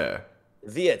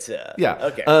 Yeah.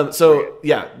 Okay. So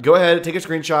yeah, go ahead, take a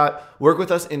screenshot, work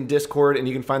with us in Discord, and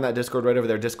you can find that Discord right over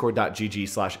there,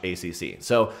 discord.gg/ACC.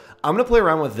 So I'm going to play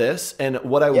around with this. And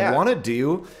what I want to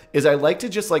do is I like to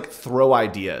just like throw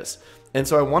ideas. And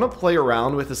so I want to play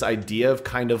around with this idea of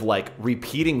kind of like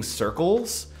repeating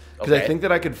circles, because I think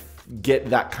that I could get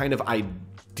that kind of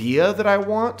idea that I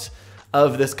want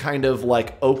of this kind of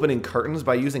like opening curtains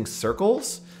by using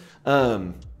circles.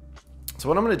 So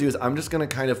what I'm going to do is I'm just going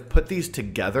to kind of put these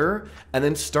together and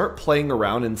then start playing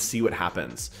around and see what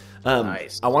happens.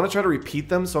 Nice. I want to try to repeat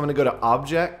them. So I'm going to go to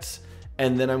Object,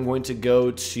 and then I'm going to go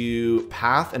to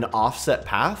Path and Offset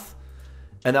Path.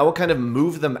 And that will kind of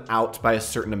move them out by a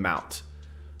certain amount.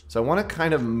 So I want to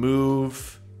kind of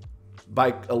move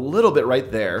by a little bit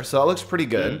right there. So that looks pretty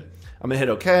good. I'm going to hit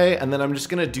OK, and then I'm just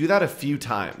going to do that a few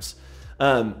times.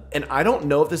 And I don't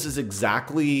know if this is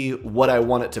exactly what I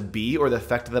want it to be or the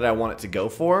effect that I want it to go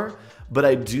for, but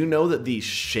I do know that these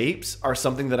shapes are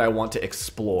something that I want to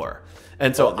explore.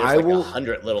 And so I will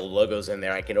 100 little logos in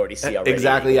there. I can already see already.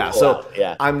 Exactly. Yeah. So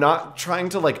I'm not trying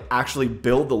to like actually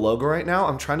build the logo right now.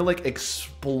 I'm trying to like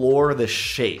explore the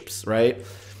shapes. Right.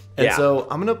 And so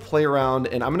I'm going to play around,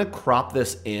 and I'm going to crop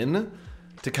this in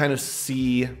to kind of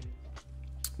see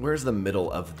where's the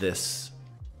middle of this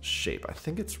shape. I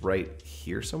think it's right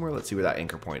here somewhere. Let's see where that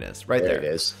anchor point is. Right there. It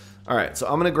is. All right, so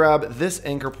I'm going to grab this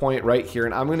anchor point right here,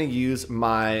 and I'm going to use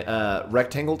my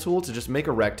rectangle tool to just make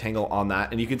a rectangle on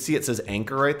that. And you can see it says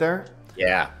anchor right there.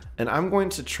 Yeah. And I'm going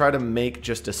to try to make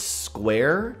just a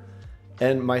square,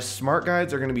 and my smart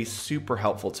guides are going to be super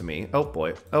helpful to me. Oh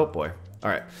boy. Oh boy. All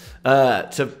right.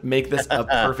 To make this a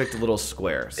perfect little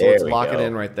square. So let's lock it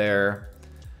in right there.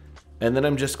 And then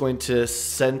I'm just going to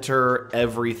center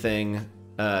everything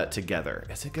together.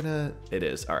 Is it gonna? It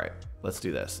is. All right, let's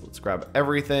do this. Let's grab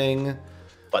everything.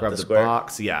 Grab the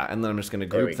box. Yeah, and then I'm just gonna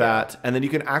group that. And then you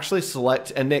can actually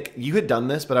select, and Nick, you had done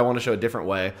this, but I want to show a different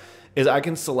way, is I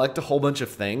can select a whole bunch of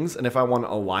things, and if I want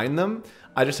to align them,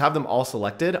 I just have them all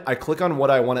selected. I click on what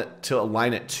I want it to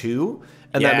align it to,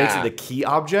 and that makes it the key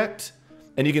object.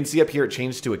 And you can see up here it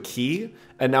changed to a key.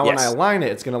 And now when I align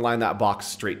it, it's going to align that box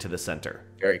straight to the center.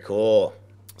 Very cool.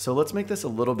 So let's make this a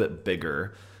little bit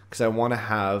bigger because I want to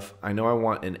have, I know I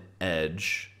want an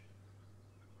edge.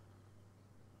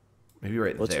 Maybe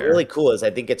right there. What's really cool is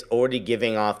I think it's already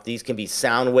giving off, these can be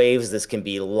sound waves, this can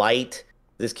be light,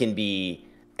 this can be,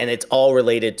 and it's all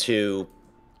related to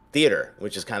theater,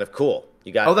 which is kind of cool.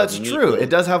 You got that's true. It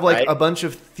does have like a bunch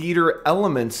of theater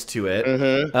elements to it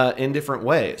in different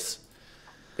ways.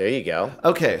 There you go.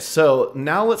 Okay, so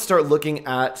now let's start looking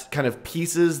at kind of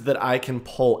pieces that I can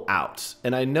pull out.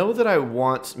 And I know that I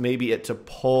want maybe it to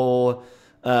pull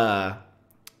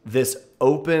this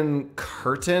open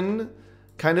curtain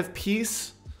kind of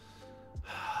piece.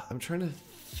 I'm trying to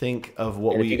think of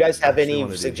what if you guys have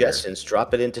any suggestions,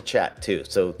 drop it into chat too.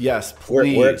 So yes,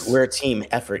 please. We're a team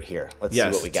effort here. Let's see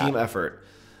what we got. Team effort.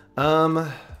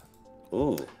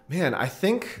 Ooh. Man, I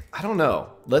think, I don't know.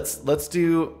 Let's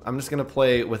do, I'm just going to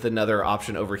play with another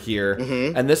option over here.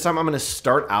 And this time I'm going to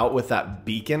start out with that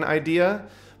beacon idea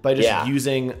by just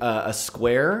using a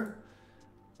square.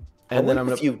 And then I'm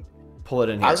going to pull it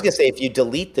in here. I was going to say, if you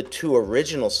delete the 2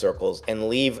 original circles and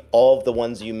leave all of the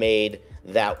ones you made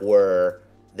that were,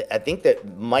 I think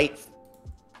that might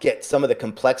get some of the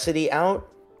complexity out.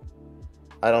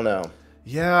 I don't know.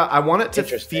 Yeah, I want it to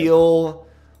feel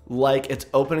like it's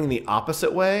opening the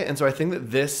opposite way. And so I think that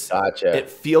this, it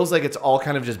feels like it's all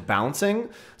kind of just bouncing.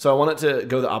 So I want it to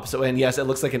go the opposite way. And yes, it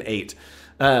looks like an 8.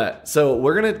 So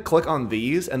we're going to click on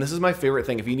these. And this is my favorite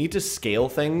thing. If you need to scale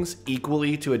things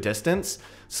equally to a distance,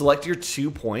 select your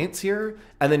 2 points here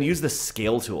and then use the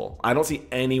scale tool. I don't see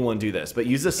anyone do this, but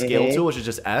use the scale tool, which is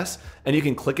just S, and you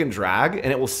can click and drag and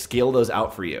it will scale those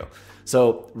out for you.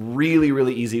 So really,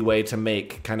 really easy way to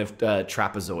make kind of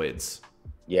trapezoids.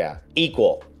 Yeah,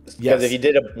 equal. Because if you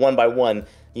did it 1 by 1,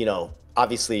 you know,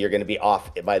 obviously you're going to be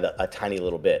off by a tiny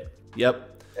little bit.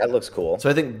 Yep. That looks cool. So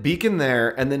I think beacon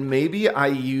there, and then maybe I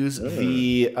use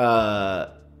the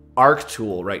arc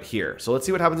tool right here. So let's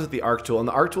see what happens with the arc tool. And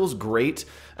the arc tool is great.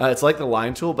 It's like the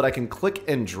line tool, but I can click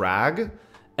and drag,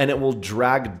 and it will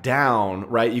drag down,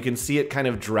 right? You can see it kind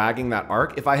of dragging that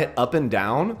arc. If I hit up and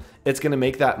down, it's going to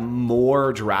make that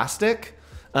more drastic.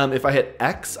 If I hit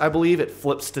X, I believe it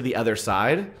flips to the other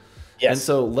side. Yes. And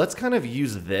so let's kind of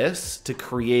use this to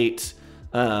create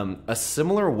a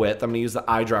similar width. I'm going to use the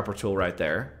eyedropper tool right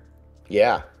there.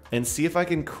 Yeah. And see if I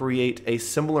can create a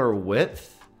similar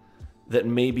width that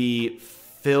maybe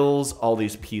fills all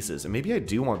these pieces. And maybe I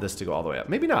do want this to go all the way up.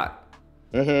 Maybe not.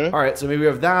 All right, so maybe we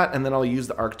have that. And then I'll use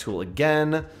the arc tool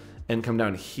again and come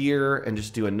down here and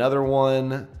just do another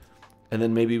one. And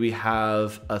then maybe we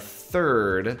have a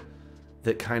third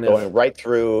that kind of going right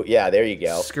through. Yeah, there you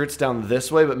go. Skirts down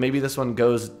this way, but maybe this one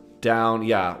goes down,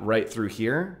 right through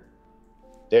here.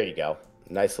 There you go.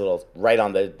 Nice little, right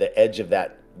on the edge of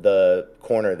the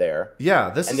corner there. Yeah,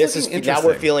 this is interesting. Now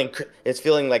it's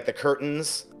feeling like the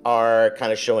curtains are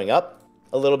kind of showing up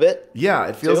a little bit. Yeah,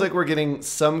 it feels like we're getting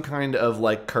some kind of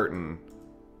like curtain.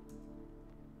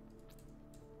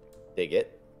 Dig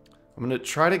it. I'm gonna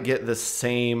try to get the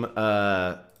same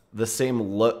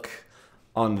look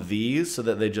on these so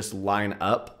that they just line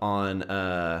up on,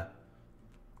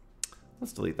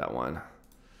 let's delete that one.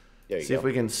 See if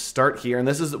we can start here. And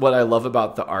this is what I love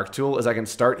about the arc tool is I can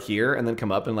start here and then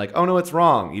come up and like, oh no, it's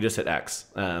wrong. You just hit X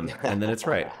and then it's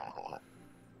right. All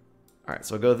right,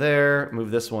 so I'll go there, move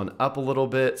this one up a little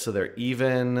bit so they're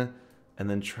even, and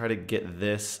then try to get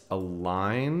this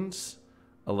aligned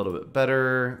a little bit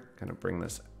better. Kind of bring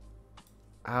this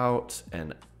out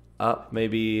and up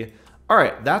maybe. All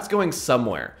right, that's going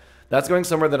somewhere. That's going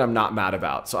somewhere that I'm not mad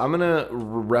about. So I'm gonna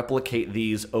replicate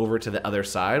these over to the other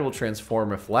side. We'll transform,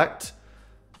 reflect,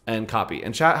 and copy.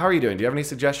 And chat, how are you doing? Do you have any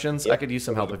suggestions? I could use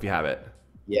some help if you have it.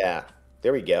 Yeah,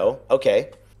 there we go.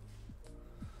 Okay.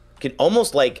 Could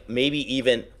almost like maybe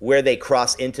even where they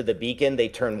cross into the beacon, they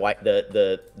turn white,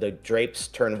 the drapes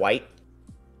turn white.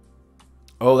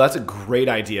 Oh, that's a great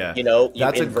idea. You know,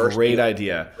 that's a great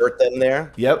idea. Invert them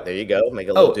there. Yep. There you go. Make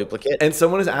a little duplicate. And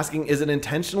someone is asking, is it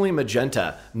intentionally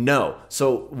magenta? No.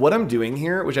 So what I'm doing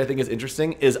here, which I think is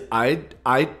interesting, is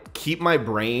I keep my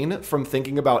brain from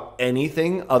thinking about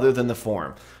anything other than the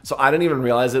form. So I didn't even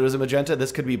realize it was a magenta.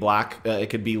 This could be black. It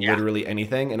could be literally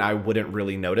anything, and I wouldn't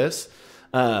really notice.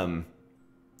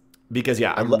 because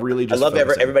yeah, I'm really I just love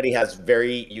focusing. everybody has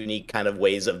very unique kind of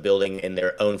ways of building in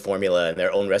their own formula and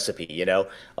their own recipe, you know?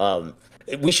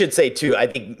 We should say too, I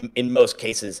think in most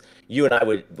cases, you and I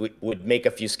would make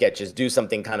a few sketches, do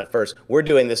something kind of first. We're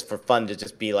doing this for fun to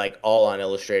just be like all on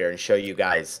Illustrator and show you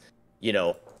guys, you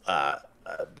know,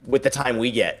 with the time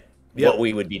we get, what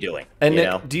we would be doing. And you Nick,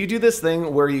 know? do you do this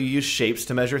thing where you use shapes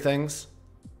to measure things?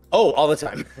 Oh, all the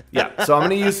time. Yeah, so I'm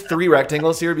going to use 3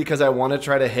 rectangles here because I want to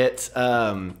try to hit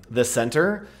the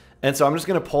center. And so I'm just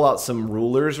going to pull out some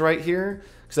rulers right here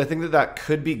because I think that that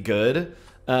could be good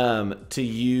to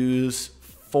use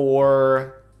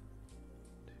for...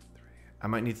 I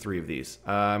might need 3 of these.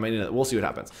 We'll see what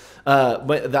happens.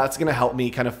 But that's going to help me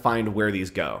kind of find where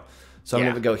these go. So I'm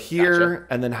going to go here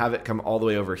and then have it come all the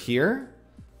way over here.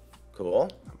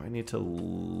 Cool. I might need to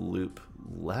loop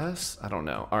less. I don't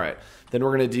know. All right. Then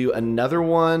we're going to do another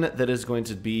one that is going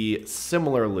to be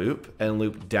similar loop and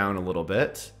loop down a little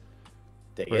bit.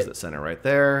 Where's the center? Right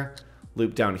there.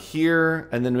 Loop down here.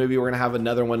 And then maybe we're going to have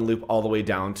another one loop all the way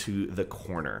down to the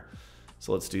corner.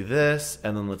 So let's do this.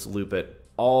 And then let's loop it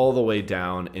all the way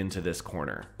down into this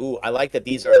corner. Ooh, I like that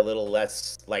these are a little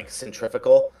less like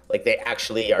centrifugal. Like they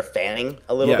actually are fanning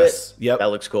a little bit. Yep. That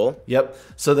looks cool. Yep.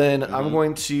 So then I'm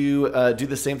going to do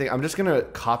the same thing. I'm just going to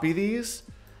copy these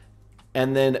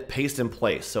and then paste in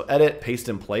place. So edit, paste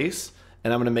in place,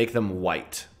 and I'm going to make them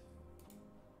white.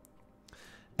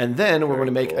 And then we're going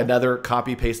to make another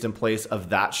copy, paste in place of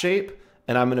that shape,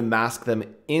 and I'm going to mask them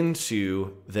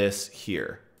into this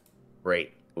here.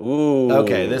 Great. Ooh.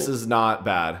 Okay, this is not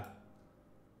bad.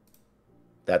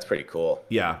 That's pretty cool.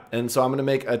 Yeah, and so I'm going to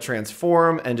make a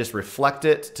transform and just reflect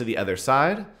it to the other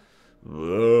side.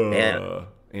 Man,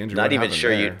 Andrew, not even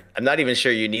sure I'm not even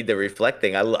sure you need the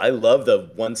reflecting. I love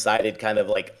the one-sided kind of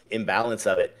like imbalance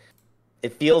of it.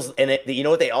 It feels, and you know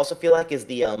what they also feel like is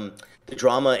the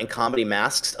drama and comedy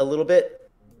masks a little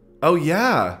bit. Oh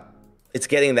yeah, it's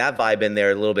getting that vibe in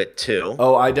there a little bit too.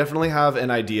 Oh, I definitely have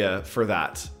an idea for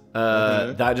that.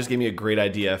 That just gave me a great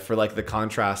idea for like the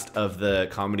contrast of the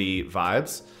comedy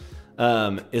vibes.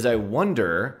 Is I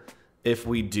wonder if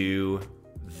we do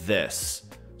this.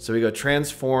 So we go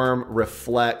transform,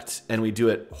 reflect, and we do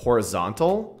it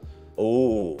horizontal.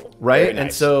 Oh, right. Nice.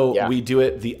 And so we do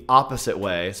it the opposite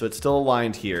way. So it's still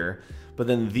aligned here, but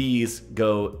then these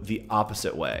go the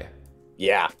opposite way.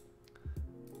 Yeah.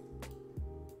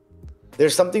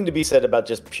 There's something to be said about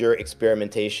just pure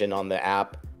experimentation on the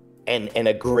app and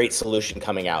a great solution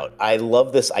coming out. I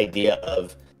love this idea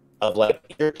of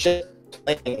like you're just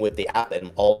playing with the app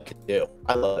and all you can do.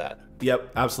 I love that.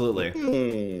 Yep,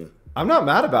 absolutely. I'm not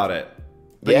mad about it.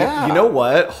 But yeah. You know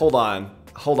what? Hold on.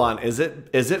 Hold on. Is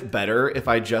it better if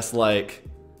I just like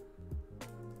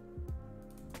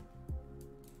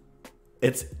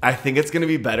I think it's going to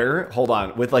be better. Hold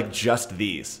on. With like just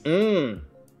these.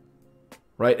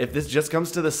 Right? If this just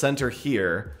comes to the center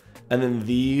here and then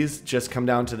these just come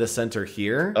down to the center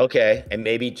here. Okay. And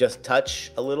maybe just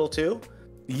touch a little too?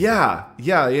 Yeah.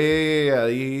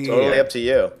 Totally up to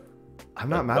you. I'm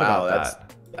not mad about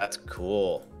that. That's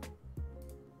cool.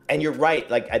 And you're right.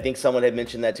 Like, I think someone had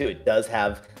mentioned that too. It does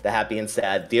have the happy and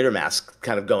sad theater mask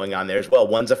kind of going on there as well.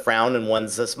 One's a frown and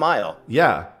one's a smile.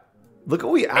 Yeah. Look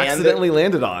what we accidentally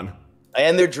landed on.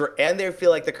 And they feel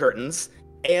like the curtains.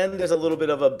 And there's a little bit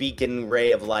of a beacon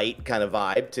ray of light kind of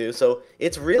vibe too. So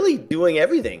it's really doing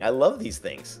everything. I love these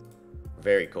things.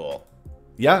 Very cool.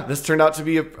 Yeah, this turned out to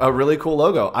be a really cool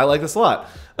logo. I like this a lot.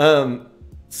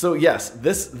 So yes,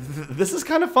 this is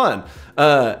kind of fun.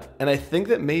 And I think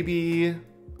that maybe...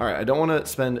 All right, I don't want to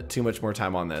spend too much more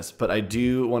time on this, but I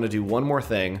do want to do one more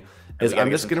thing. Is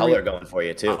I'm just going to color going for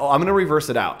you too. I'm going to reverse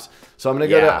it out. So I'm going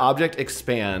to go to Object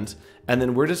Expand, and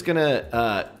then we're just going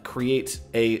to create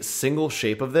a single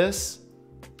shape of this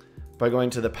by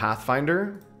going to the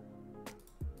Pathfinder.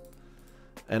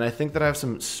 And I think that I have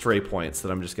some stray points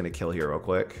that I'm just going to kill here real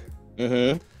quick.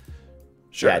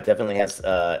 Sure. Yeah, it definitely has.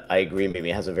 I agree.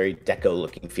 Maybe it has a very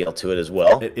deco-looking feel to it as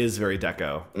well. It is very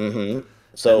deco.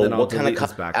 So what kind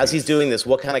of as he's doing this,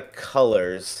 what kind of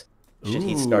colors should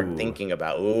he start thinking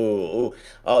about? Oh,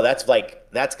 that's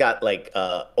got like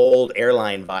old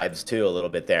airline vibes too, a little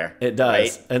bit there. It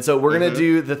does. Right? And so we're gonna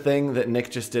do the thing that Nick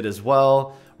just did as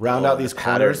well. Round out these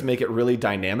corners, make it really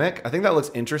dynamic. I think that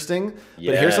looks interesting.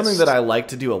 But here's something that I like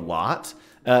to do a lot.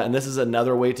 And this is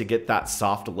another way to get that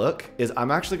soft look, is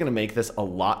I'm actually gonna make this a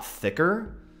lot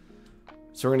thicker.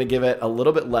 So we're going to give it a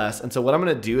little bit less. And so what I'm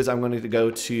going to do is I'm going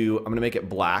to make it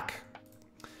black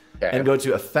and go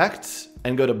to Effect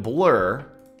and go to Blur,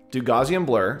 do Gaussian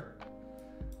Blur.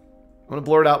 I'm going to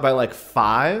blur it out by like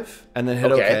 5 and then hit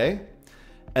OK.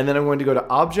 And then I'm going to go to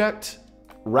Object,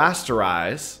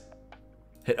 Rasterize,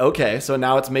 Hit OK. So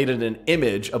now it's made it an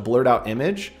image, a blurred out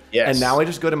image. Yes. And now I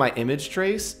just go to my image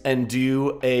trace and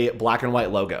do a black and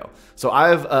white logo. So I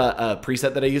have a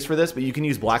preset that I use for this, but you can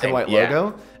use black and white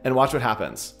logo and watch what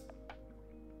happens.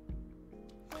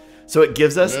 So it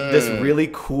gives us this really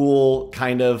cool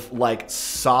kind of like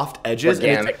soft edges.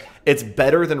 Organic. And it's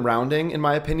better than rounding, in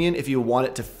my opinion, if you want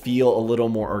it to feel a little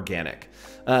more organic.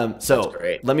 So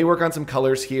let me work on some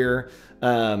colors here.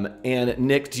 And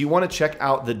Nick, do you want to check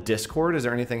out the Discord? Is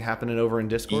there anything happening over in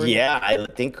Discord? Yeah, I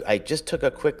think I just took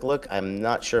a quick look. I'm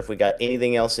not sure if we got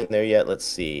anything else in there yet. Let's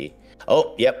see.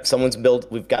 Oh, yep. Someone's built.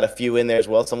 We've got a few in there as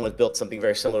well. Someone's built something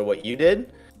very similar to what you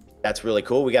did. That's really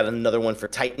cool. We got another one for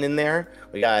Titan in there.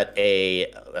 We got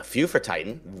a few for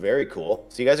Titan. Very cool.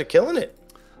 So you guys are killing it.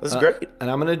 This is great.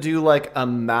 And I'm going to do like a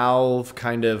mauve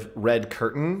kind of red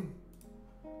curtain.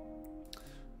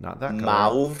 Not that color.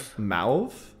 Mauve.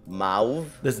 Mauve?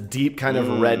 Mauve. This deep kind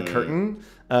of red curtain.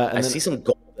 And I see some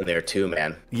gold in there too,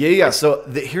 man. Yeah. So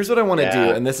here's what I want to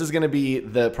do. And this is going to be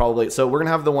the probably... So we're going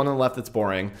to have the one on the left that's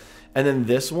boring. And then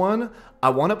this one,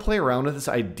 I want to play around with this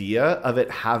idea of it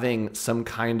having some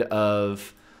kind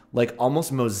of like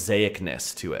almost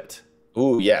mosaicness to it.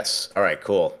 Ooh, yes. All right,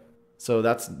 cool. So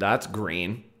that's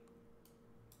green.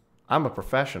 I'm a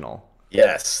professional.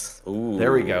 Yes. Ooh.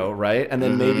 There we go, right? And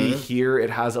then maybe here it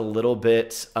has a little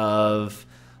bit of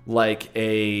like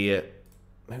a...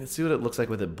 Let's see what it looks like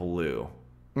with a blue.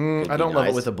 I don't love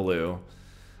it with a blue.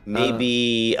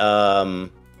 Maybe... or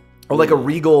like a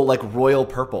regal, like royal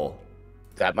purple.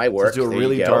 That might work. So do a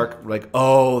really dark, like,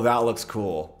 oh, that looks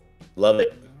cool. Love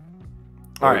it.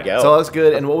 All right, so that was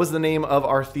good. And what was the name of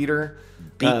our theater?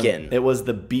 Beacon. It was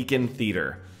the Beacon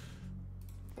Theater.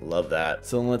 Love that.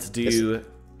 So let's do...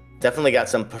 Definitely got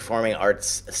some performing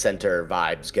arts center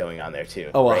vibes going on there too.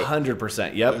 Oh,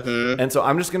 100%. Yep. And so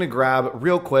I'm just going to grab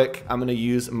real quick. I'm going to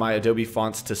use my Adobe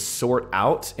fonts to sort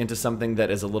out into something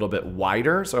that is a little bit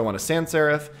wider. So I want a sans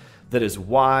serif that is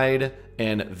wide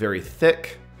and very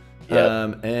thick.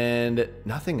 And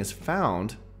nothing is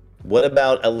found. What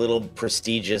about a little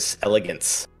prestigious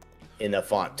elegance in the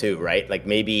font too, right? Like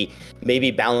maybe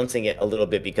balancing it a little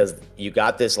bit because you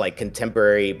got this like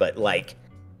contemporary but like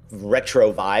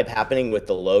retro vibe happening with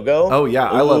the logo. Oh yeah,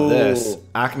 I love this.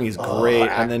 Acme's great.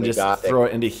 And then just throw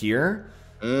it into here.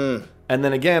 And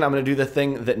then again, I'm going to do the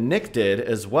thing that Nick did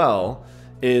as well,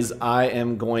 is I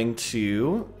am going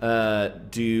to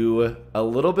do a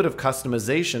little bit of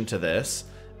customization to this.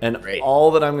 And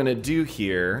all that I'm going to do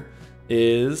here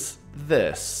is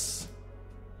this.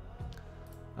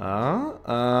 How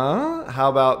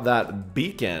about that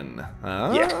beacon?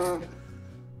 Yeah.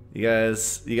 You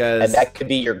guys. And that could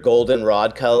be your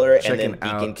goldenrod color, and then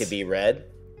beacon could be red.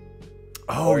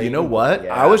 Oh, you know what?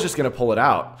 I was just going to pull it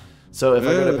out. So if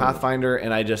I go to Pathfinder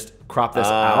and I just crop this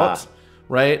out,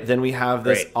 right, then we have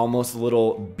this almost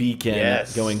little beacon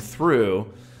going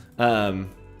through.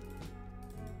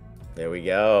 There we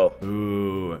go.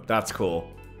 Ooh, that's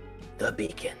cool. The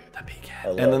beacon. The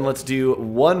beacon. And then let's do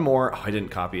one more. Oh, I didn't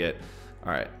copy it.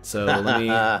 All right, so let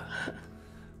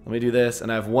me do this,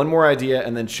 and I have one more idea,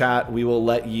 and then chat. We will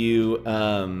let you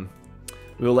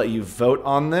vote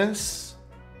on this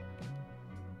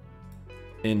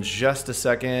in just a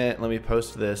second. Let me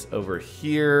post this over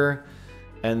here,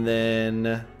 and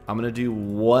then I'm gonna do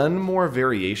one more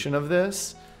variation of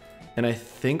this. And I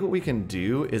think what we can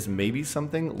do is maybe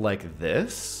something like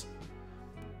this.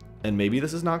 And maybe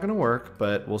this is not going to work,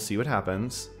 but we'll see what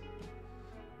happens.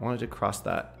 I wanted to cross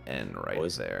that N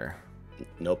right there.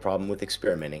 No problem with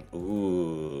experimenting.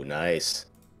 Ooh, nice.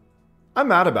 I'm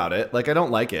mad about it. Like, I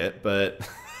don't like it, but...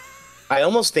 I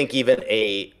almost think even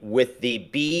with the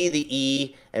B, the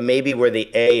E, and maybe where the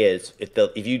A is,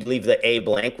 if you leave the A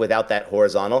blank without that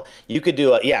horizontal, you could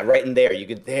do right in there. You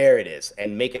could, there it is,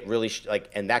 and make it really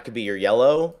and that could be your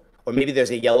yellow, or maybe there's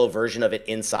a yellow version of it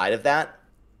inside of that,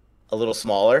 a little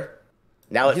smaller.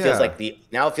 Now it feels like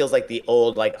the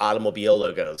old like automobile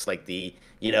logos, like the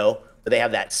where they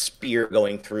have that spear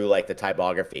going through like the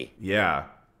typography. Yeah.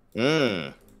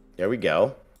 There we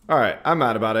go. All right, I'm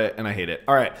mad about it, and I hate it.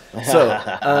 All right,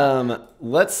 so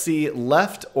let's see,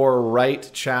 left or right,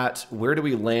 chat. Where do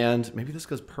we land? Maybe this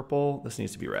goes purple. This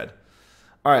needs to be red.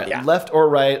 All right, left or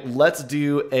right. Let's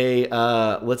do a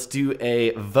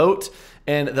vote,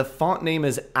 and the font name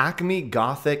is Acme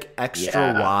Gothic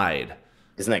Extra Wide.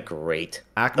 Isn't that great?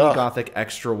 Acme Gothic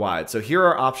Extra Wide. So here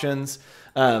are options.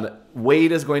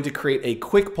 Wade is going to create a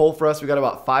quick poll for us. We got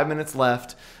about 5 minutes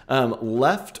left.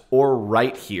 Left or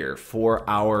right here for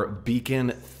our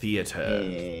Beacon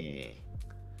Theater?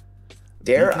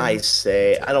 Dare I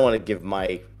say, I don't want to give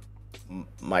my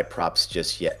my props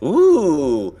just yet.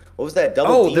 Ooh, what was that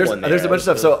double D one there? There's a bunch of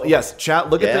stuff. So yes, chat,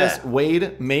 look at Yeah. this.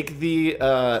 Wade, make the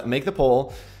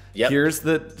poll. Yep. Here's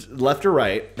the left or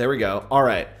right. There we go. All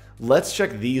right. Let's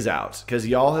check these out because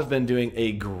y'all have been doing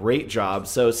a great job.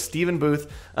 So Stephen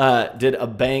Booth did a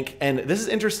bank, and this is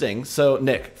interesting. So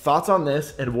Nick, thoughts on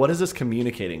this, and what is this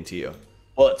communicating to you?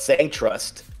 Well, it's saying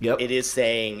trust. Yep. It is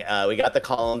saying we got the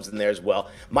columns in there as well.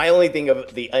 My only thing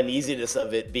of the uneasiness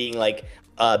of it being like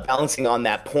balancing on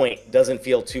that point doesn't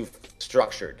feel too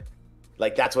structured.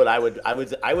 Like that's what I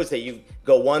would say you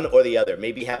go one or the other.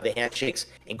 Maybe have the handshakes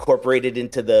incorporated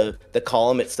into the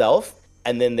column itself.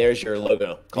 And then there's your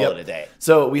logo. Call it a day.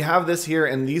 So we have this here,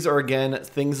 and these are, again,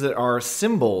 things that are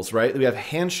symbols, right? We have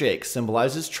handshake,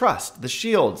 symbolizes trust. The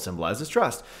shield symbolizes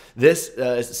trust. This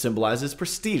symbolizes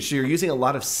prestige. So you're using a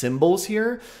lot of symbols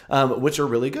here, which are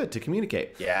really good to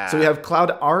communicate. Yeah. So we have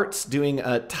Cloud Arts doing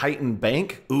a Titan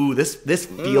Bank. Ooh, this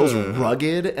feels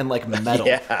rugged and like metal.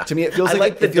 Yeah. To me, it feels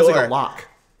like a lock.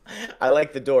 I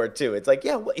like the door too. It's like,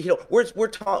 yeah,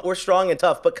 we're strong and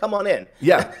tough, but come on in.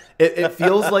 Yeah, it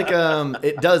feels like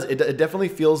it does. It definitely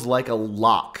feels like a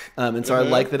lock. And so I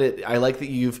like that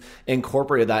you've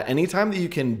incorporated that. Anytime that you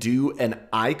can do an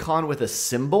icon with a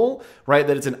symbol, right?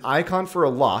 That it's an icon for a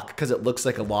lock because it looks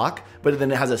like a lock, but then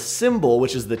it has a symbol,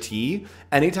 which is the T.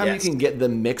 Anytime you can get the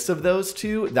mix of those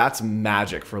two, that's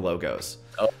magic for logos.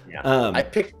 Oh yeah. I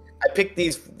picked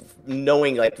these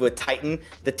knowing like with Titan,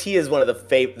 the T is one of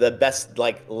the best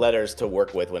like letters to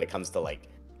work with when it comes to like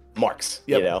marks.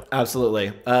 Yep, you know,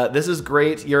 absolutely. This is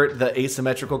great. You're the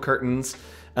asymmetrical curtains.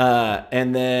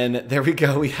 And then there we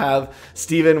go. We have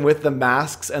Steven with the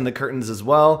masks and the curtains as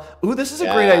well. Ooh, this is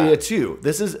a great idea too.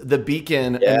 This is the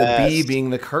beacon and the B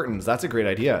being the curtains. That's a great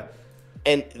idea.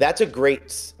 And that's a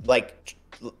great, like,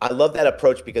 I love that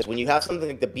approach because when you have something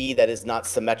like the B that is not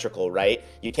symmetrical, right?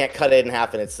 You can't cut it in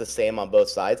half and it's the same on both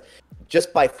sides.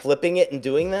 Just by flipping it and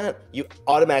doing that, you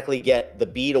automatically get the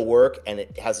B to work and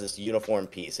it has this uniform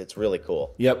piece. It's really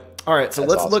cool. Yep. All right. So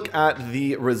let's look at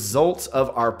the results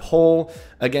of our poll.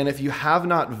 Again, if you have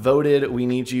not voted, we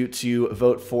need you to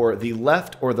vote for the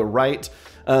left or the right.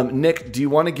 Nick, do you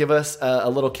want to give us a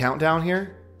little countdown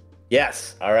here?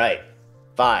 Yes. All right.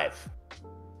 5,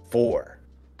 4,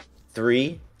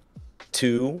 3,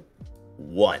 2,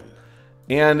 1.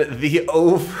 And the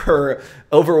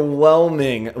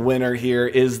overwhelming winner here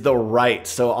is the right.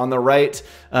 So on the right,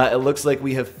 it looks like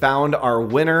we have found our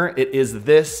winner. It is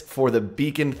this for the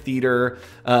Beacon Theater,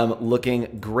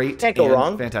 looking great. Can't go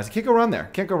wrong. Fantastic. Can't go wrong there.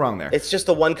 Can't go wrong there. It's just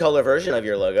a one color version of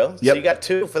your logo. Yep. So you got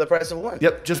two for the price of one.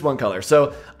 Yep, just one color.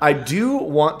 So I do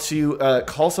want to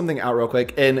call something out real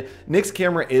quick. And Nick's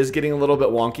camera is getting a little bit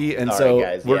wonky, and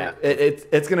Sorry, so guys,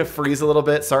 it's gonna freeze a little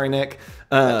bit. Sorry, Nick.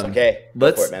 That's okay.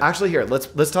 Let's actually here.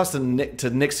 Let's toss to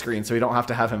Nick's screen so we don't have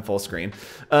to have him full screen.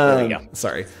 There we go.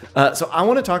 Sorry. So I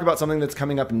want to talk about something that's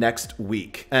coming up next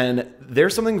week, and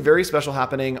there's something very special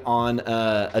happening on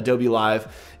Adobe Live.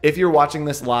 If you're watching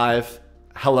this live,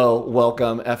 hello,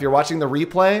 welcome. If you're watching the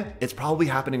replay, it's probably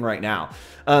happening right now.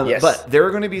 Yes. But there are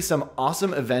going to be some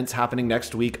awesome events happening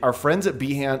next week. Our friends at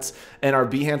Behance and our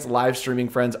Behance live streaming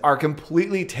friends are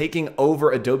completely taking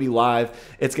over Adobe Live.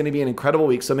 It's going to be an incredible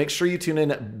week. So make sure you tune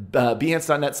in at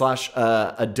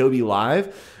behance.net/Adobe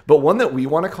Live. But one that we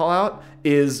want to call out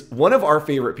is one of our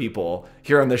favorite people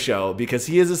here on the show because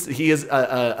he is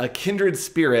a kindred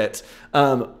spirit.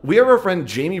 We have our friend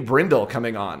Jamie Brindle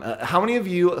coming on. How many of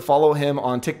you follow him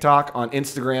on TikTok, on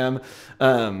Instagram?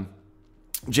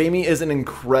 Jamie is an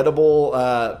incredible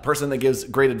person that gives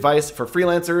great advice for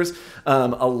freelancers,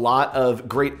 a lot of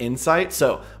great insight.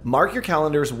 So mark your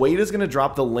calendars. Wade is going to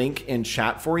drop the link in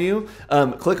chat for you.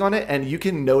 Click on it and you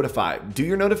can notify. Do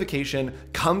your notification.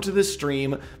 Come to the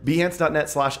stream,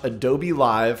 behance.net/Adobe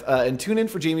Live, and tune in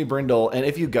for Jamie Brindle. And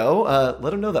if you go,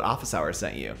 let him know that Office Hours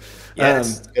sent you.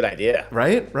 Yes, good idea.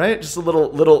 Right? Just a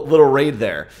little raid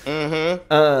there.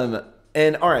 Mm-hmm.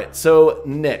 And all right, so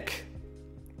Nick,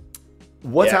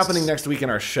 what's happening next week in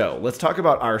our show? Let's talk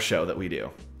about our show that we do.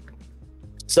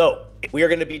 So we are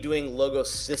going to be doing logo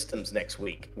systems next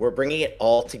week. We're bringing it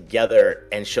all together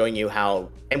and showing you how,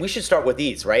 and we should start with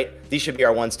these, right? These should be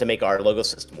our ones to make our logo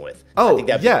system with. Oh, I think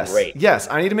that'd be great. Yes,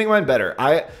 I need to make mine better.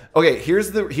 Okay,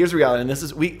 here's the reality, and this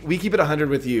is we keep it 100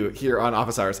 with you here on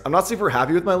Office Hours. I'm not super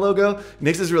happy with my logo.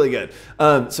 Nick's is really good.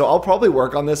 So I'll probably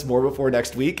work on this more before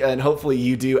next week, and hopefully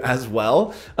you do as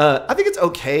well. I think it's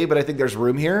okay, but I think there's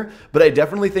room here. But I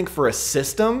definitely think for a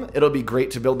system, it'll be great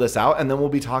to build this out, and then we'll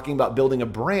be talking about building a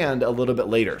brand a little bit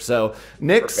later. So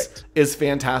Nick's is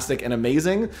fantastic and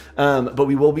amazing, but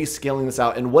we will be scaling this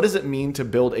out. And what does it mean to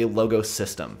build a logo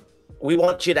system? we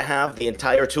want you to have the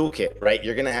entire toolkit, right?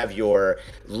 You're going to have your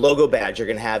logo badge. You're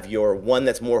going to have your one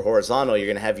that's more horizontal. You're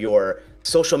going to have your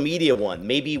social media one.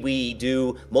 Maybe we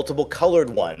do multiple colored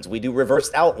ones. We do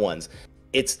reversed out ones.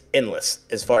 It's endless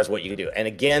as far as what you can do. And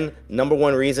again, number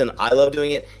one reason I love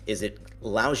doing it is it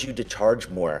allows you to charge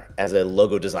more as a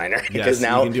logo designer, because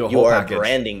now you are a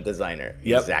branding designer.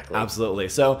 Yep, exactly. Absolutely.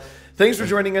 So thanks for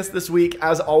joining us this week.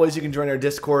 As always, you can join our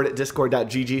Discord at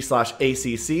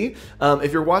discord.gg/ACC.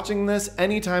 If you're watching this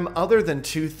anytime other than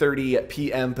 2:30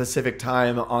 p.m. Pacific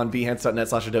time on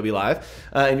behance.net/Adobe Live,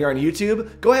 and you're on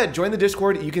YouTube, go ahead, join the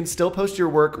Discord. You can still post your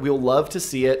work. We'll love to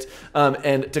see it.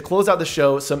 And to close out the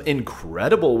show, some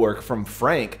incredible work from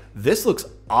Frank. This looks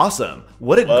awesome.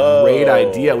 What a great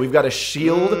idea. We've got a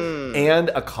shield and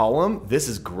a column. This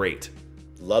is great.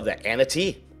 Love that. And a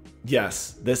T.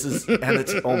 Yes, this is, and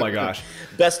it's, oh my gosh.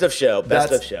 Best of show.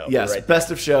 Best of show. Yes, right,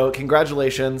 best of show.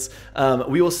 Congratulations.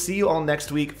 We will see you all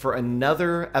next week for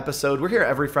another episode. We're here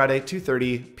every Friday,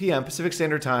 2:30 p.m. Pacific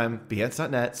Standard Time,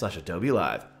 behance.net/Adobe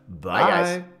Live. Bye. Bye,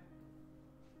 guys.